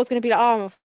know, Joel's gonna be like,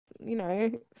 oh, you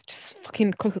know, it's just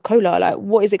fucking Coca-Cola. Like,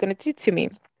 what is it gonna do to me?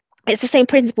 It's the same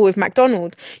principle with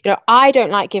McDonald's. You know, I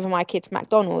don't like giving my kids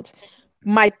McDonald's.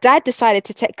 My dad decided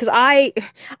to take, because and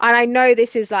I know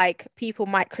this is like people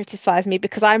might criticize me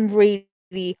because I'm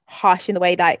really harsh in the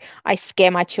way that I scare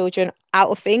my children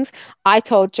out of things. I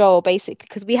told Joel basically,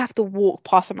 because we have to walk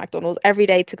past a McDonald's every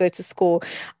day to go to school,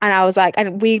 and I was like,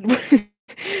 and we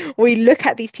we look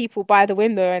at these people by the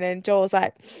window, and then Joel's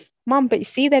like, Mum, but you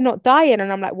see, they're not dying,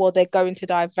 and I'm like, well, they're going to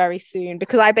die very soon,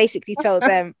 because I basically tell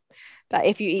them that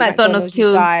if you eat McDonald's,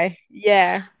 you die.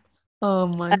 Yeah. Oh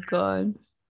my God.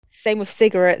 Same with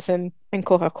cigarettes and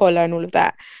Coca-Cola and all of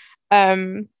that.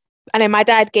 And then my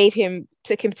dad took him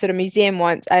to the museum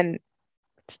once and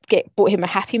bought him a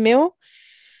Happy Meal.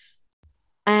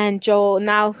 And Joel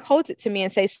now holds it to me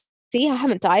and says, see, I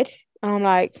haven't died. And I'm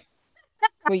like,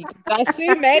 well, you can die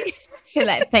soon, mate. You're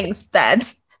like, thanks, Dad.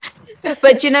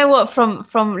 But you know what? From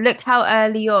look how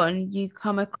early on you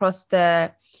come across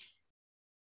the,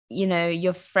 you know,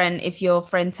 your friend, if your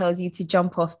friend tells you to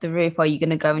jump off the roof, are you going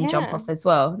to go and jump off as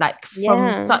well? Like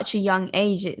from such a young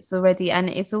age, it's already, and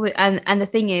it's always, and the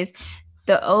thing is,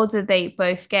 the older they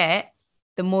both get,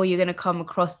 the more you're going to come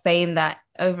across saying that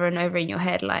over and over in your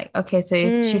head. Like, okay, so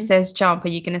if she says jump, are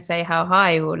you going to say how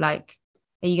high, or like,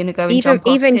 are you going to go and jump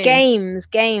off even too?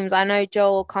 games? I know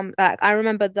Joel come back. I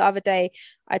remember the other day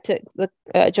I took the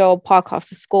Joel Parkhouse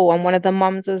to school, and one of the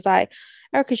mums was like,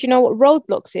 Erica, do you know what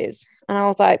Roblox is? And I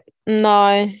was like,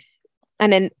 no.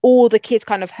 And then all the kids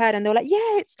kind of heard, and they were like,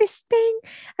 yeah, it's this thing.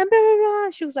 And blah, blah,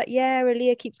 blah. She was like, yeah,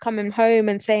 Aaliyah keeps coming home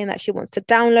and saying that she wants to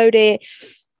download it.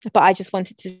 But I just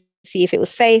wanted to see if it was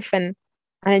safe. And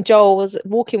then Joel was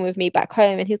walking with me back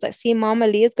home, and he was like, see, Mom,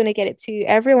 Aaliyah's going to get it too.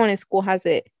 Everyone in school has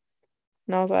it.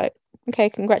 And I was like, okay,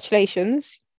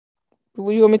 congratulations.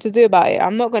 What do you want me to do about it?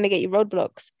 I'm not going to get you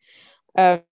Roblox.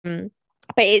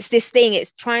 But it's this thing,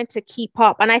 it's trying to keep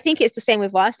up. And I think it's the same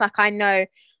with us. Like, I know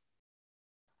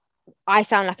I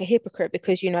sound like a hypocrite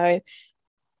because, you know,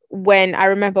 when I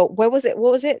remember, what was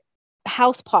it?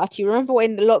 House Party. Remember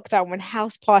when the lockdown, when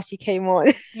House Party came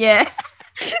on? Yeah.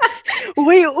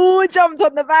 We all jumped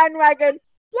on the bandwagon.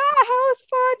 Yeah, House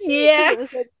Party. Yeah. It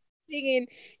was like singing,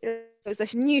 you know, it was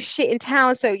like new shit in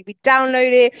town. So we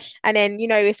download it. And then, you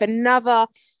know, if another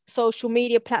social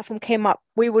media platform came up,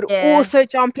 we would also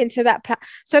jump into that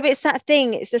so it's that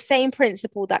thing, it's the same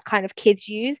principle that kind of kids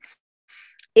use.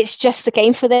 It's just a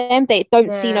game for them. They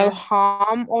don't see no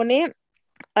harm on it.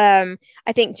 I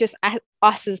think just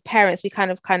us as parents, we kind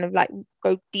of like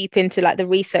go deep into like the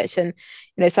research, and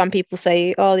you know, some people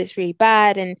say, oh, it's really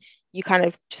bad, and you kind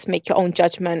of just make your own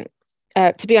judgment.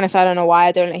 To be honest, I don't know why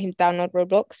I don't let him download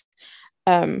Roblox.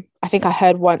 I think I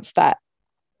heard once that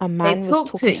a man they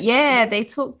talk to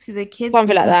the kids,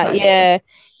 something like that.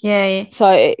 Yeah.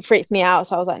 So it freaked me out.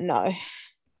 So I was like, no.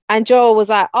 And Joel was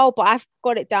like, oh, but I've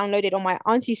got it downloaded on my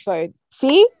auntie's phone.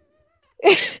 See?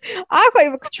 I can't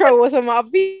even control what's on my other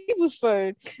people's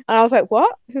phone. And I was like,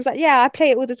 what? He was like, yeah, I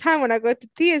play it all the time when I go to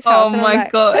Tia's house. Oh my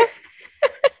God.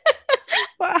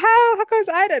 But how comes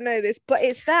I don't know this? But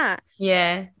it's that.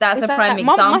 Yeah, that's a prime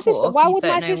example. My sister, why would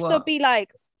my sister be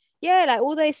like, yeah, like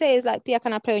all they say is like, Tia,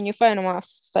 can I play on your phone? And my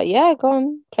sister's like, yeah, go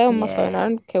on, play on my phone. I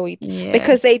don't care what you do.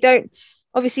 Because they don't,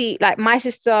 obviously, like my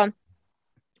sister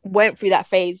went through that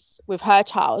phase with her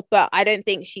child, but I don't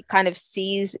think she kind of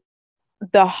sees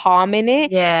the harm in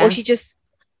it, or Yeah. she just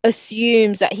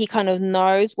assumes that he kind of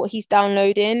knows what he's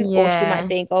downloading, or she might Yeah.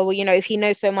 think, oh, well, if he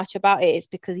knows so much about it, it's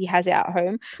because he has it at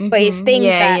home. But it's things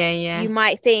Yeah, that yeah, you yeah.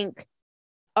 might think,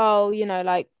 oh,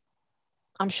 like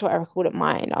I'm sure Eric wouldn't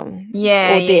mind,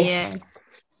 Yeah, or yeah, this.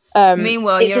 yeah.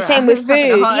 Meanwhile, It's the you're same with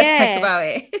having a food. heart attack Yeah. about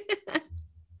it.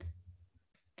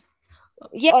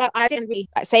 Yeah, like, I didn't really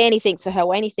like, say anything to her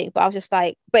or anything, but I was just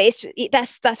like, but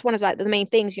that's one of like the main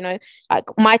things, like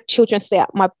my children stay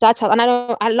at my dad's house,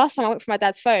 and last time I went for my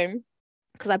dad's phone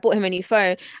because I bought him a new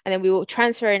phone, and then we were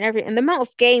transferring everything, and the amount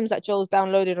of games that Joel's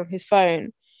downloaded on his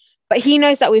phone. But he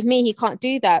knows that with me he can't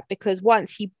do that, because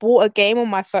once he bought a game on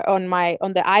my phone,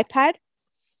 on the iPad.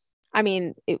 I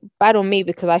mean, bad on me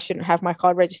because I shouldn't have my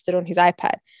card registered on his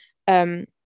iPad.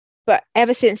 But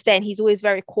ever since then, he's always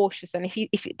very cautious. And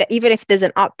even if there's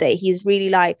an update, he's really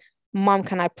like, "Mom,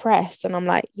 can I press?" And I'm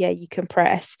like, "Yeah, you can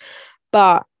press."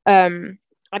 But I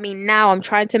mean, now I'm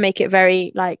trying to make it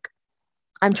very like,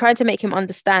 I'm trying to make him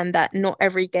understand that not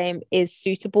every game is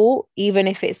suitable, even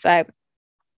if it's like,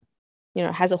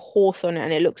 has a horse on it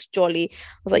and it looks jolly. I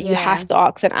was like, you Yeah. have to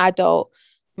ask an adult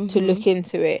to look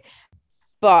into it.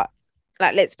 But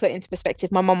like, let's put it into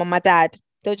perspective. My mom and my dad,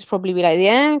 they'll just probably be like,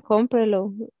 "Yeah,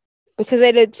 cómpralo," because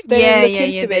they just don't Yeah, look yeah,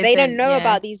 yeah. into it. They They don't don't, know yeah.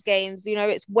 about these games.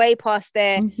 It's way past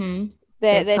their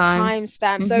Their their time. time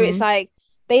stamp. So it's like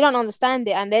they don't understand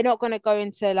it, and they're not gonna go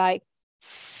into like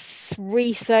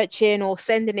researching or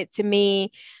sending it to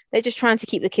me. They're just trying to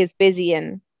keep the kids busy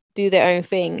and do their own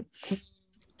thing.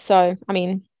 So I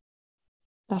mean,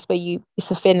 that's where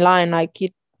it's a thin line. Like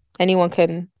anyone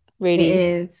can It really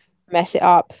is. mess it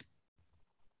up.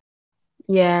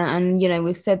 Yeah, and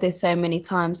we've said this so many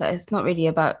times that it's not really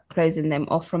about closing them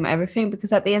off from everything,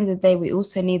 because at the end of the day, we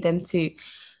also need them to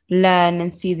learn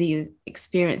and see the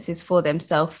experiences for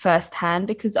themselves firsthand,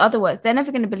 because otherwise they're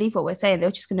never going to believe what we're saying. They're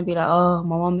just going to be like, oh,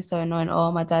 my mom is so annoying,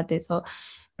 oh, my dad did so.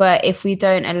 But if we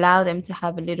don't allow them to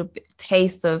have a little bit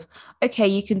taste of, okay,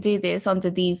 you can do this under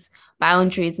these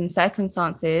boundaries and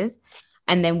circumstances,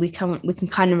 and then we can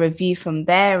kind of review from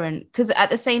there. And because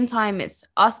at the same time, it's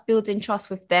us building trust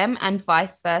with them and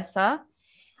vice versa,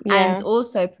 and Yeah.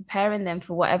 also preparing them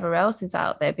for whatever else is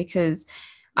out there, because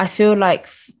I feel like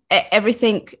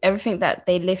everything that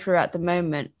they live through at the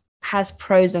moment has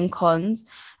pros and cons.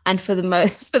 And for the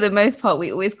most part,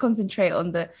 we always concentrate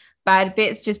on the bad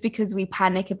bits just because we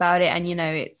panic about it. And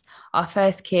it's our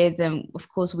first kids, and of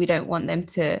course we don't want them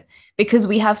to, because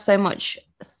we have so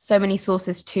many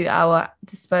sources to our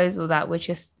disposal that we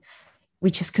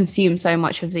just consume so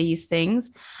much of these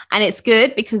things. And it's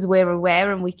good because we're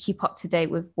aware and we keep up to date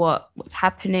with what's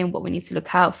happening, what we need to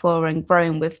look out for, and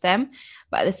growing with them.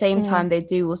 But at the same time, they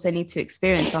do also need to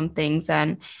experience some things.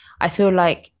 And I feel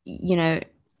like,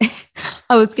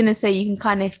 I was going to say, you can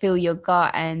kind of feel your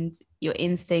gut and your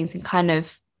instinct and kind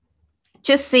of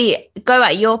just go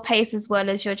at your pace as well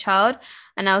as your child.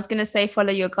 And I was going to say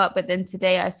follow your gut, but then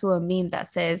today I saw a meme that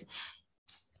says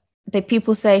that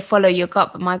people say follow your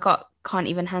gut, but my gut can't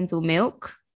even handle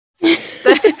milk.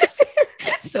 So,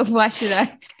 so why should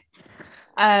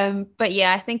I? But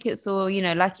yeah, I think it's all,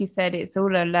 like you said, it's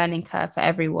all a learning curve for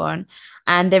everyone.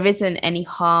 And there isn't any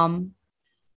harm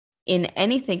in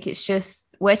anything.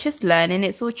 We're just learning.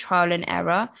 It's all trial and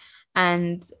error.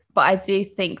 But I do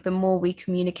think the more we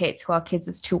communicate to our kids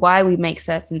as to why we make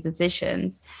certain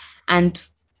decisions and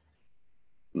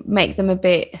make them a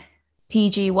bit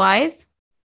PG wise,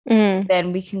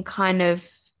 then we can kind of,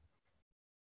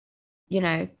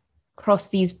 cross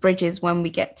these bridges when we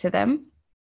get to them.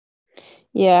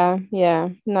 Yeah,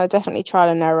 no, definitely trial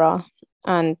and error.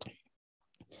 And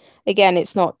again,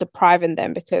 it's not depriving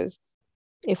them, because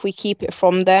if we keep it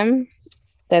from them,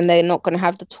 then they're not going to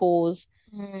have the tools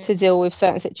to deal with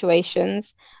certain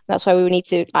situations. That's why we need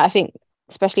to, I think,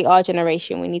 especially our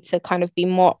generation, we need to kind of be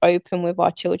more open with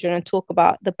our children and talk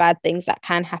about the bad things that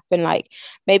can happen. Like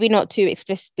maybe not too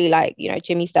explicitly, like,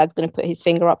 Jimmy's dad's going to put his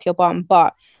finger up your bum,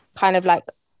 but kind of like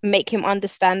make him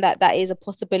understand that that is a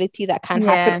possibility that can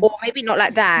happen. Or maybe not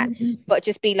like that, but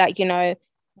just be like, you're not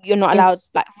allowed,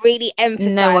 like really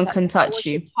emphasize no one that can no one touch should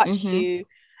you. touch you.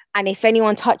 And if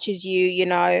anyone touches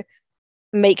you,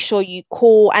 make sure you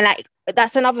call. And like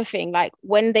that's another thing, like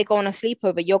when they go on a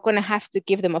sleepover, you're going to have to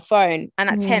give them a phone. And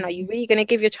at 10, are you really going to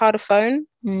give your child a phone?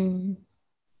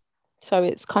 So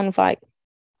it's kind of like,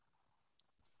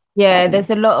 yeah, there's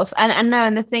a lot of, and no,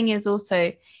 and the thing is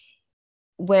also,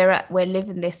 we're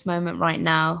living this moment right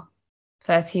now,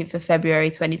 13th of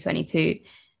February 2022.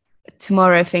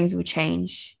 Tomorrow things will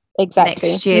change.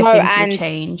 exactly. Next year things will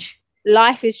change.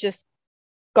 Life is just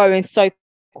going so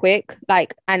quick,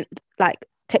 like, and like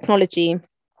technology,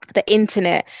 the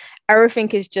internet, everything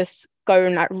is just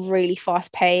going like really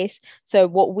fast pace. So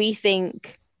what we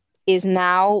think is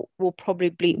now will probably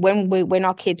be when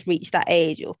our kids reach that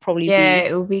age, it will probably Yeah, be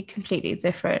it will be completely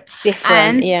different. different.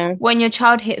 And Yeah. when your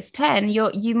child hits 10,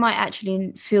 you might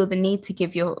actually feel the need to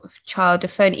give your child a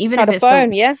phone, even Try if the it's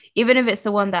phone, yeah. even if it's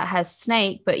the one that has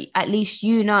Snake, but at least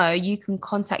you know you can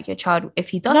contact your child if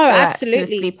he does No, go out to a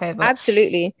absolutely. sleepover.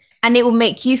 Absolutely. And it will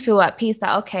make you feel at peace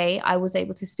that, okay, I was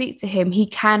able to speak to him. He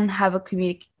can have a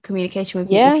communication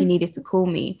with me if Yeah. he needed to call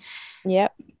me. Yeah.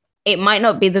 It might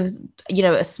not be a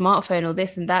smartphone or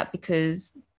this and that,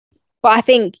 because But I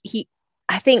think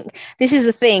this is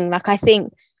the thing. Like, I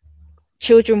think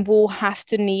children will have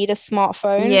to need a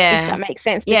smartphone, if yeah, that makes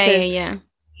sense, yeah, because yeah,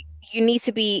 you need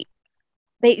to be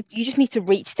you just need to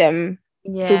reach them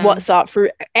through yeah, WhatsApp,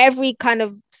 through every kind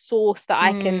of source that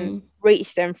I can mm.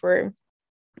 reach them through.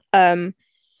 I And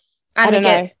don't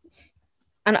again, know.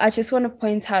 and I just want to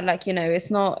point out, like, it's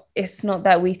not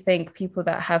that we think people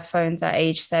that have phones at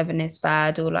age 7 is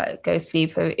bad, or like go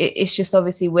sleep. It's just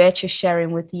obviously we're just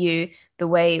sharing with you the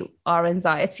way our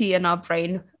anxiety and our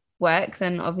brain works.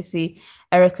 And obviously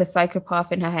Erica's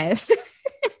psychopath in her head.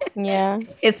 Yeah.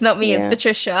 It's not me, it's Yeah.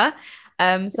 Patricia.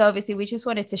 So obviously we just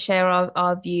wanted to share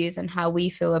our views and how we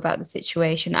feel about the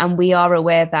situation. And we are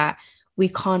aware that we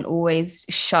can't always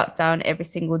shut down every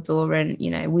single door. And,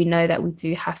 we know that we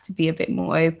do have to be a bit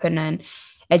more open and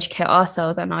educate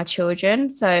ourselves and our children.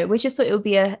 So we just thought it would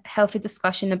be a healthy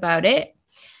discussion about it.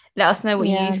 Let us know what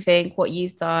you Yeah. think, what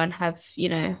you've done.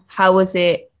 How was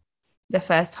it the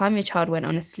first time your child went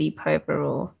on a sleepover,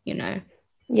 or,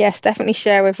 Yes, definitely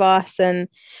share with us, and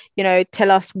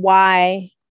tell us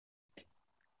why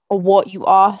or what you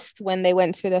asked when they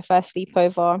went to their first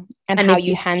sleepover, and and how if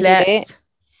you you handled it. slept.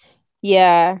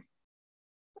 Yeah.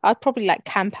 I'd probably like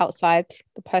camp outside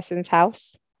the person's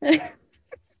house.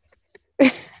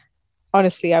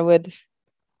 Honestly, I would.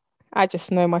 I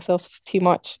just know myself too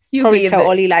much. You'll Probably be in tell the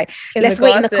Ollie, like, in the let's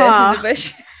wait in the garden, in the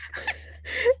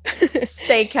car. bush.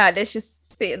 Stay cat. Let's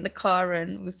just sit in the car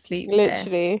and we'll sleep there.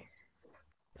 Literally.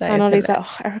 That And is Ollie's like,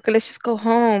 hilarious. oh, Erica, let's just go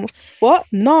home. What?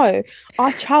 No,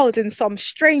 our child's in some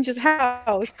stranger's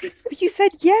house. But you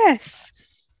said yes.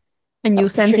 And Oh, you'll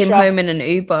send him Patricia. home in an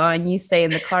Uber, and you stay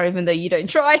in the car even though you don't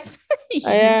drive. Oh, You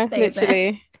just yeah, stay there.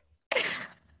 literally.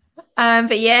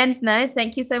 But yeah, no,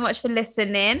 thank you so much for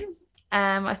listening.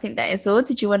 I think that is all.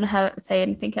 Did you want to say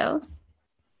anything else?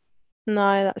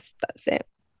 No, that's it.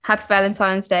 Happy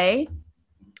Valentine's Day.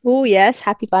 Oh, yes.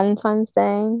 Happy Valentine's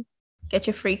Day. Get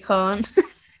your freak on.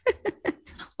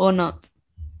 Or not.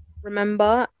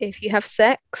 Remember, if you have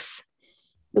sex,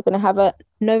 you're gonna have a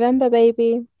November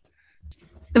baby.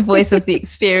 The voice of the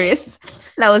experience.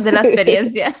 That was the last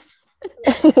videos, yeah.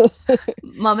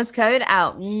 Mama's Code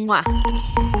out. Mwah.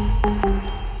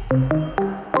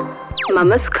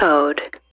 Mama's Code.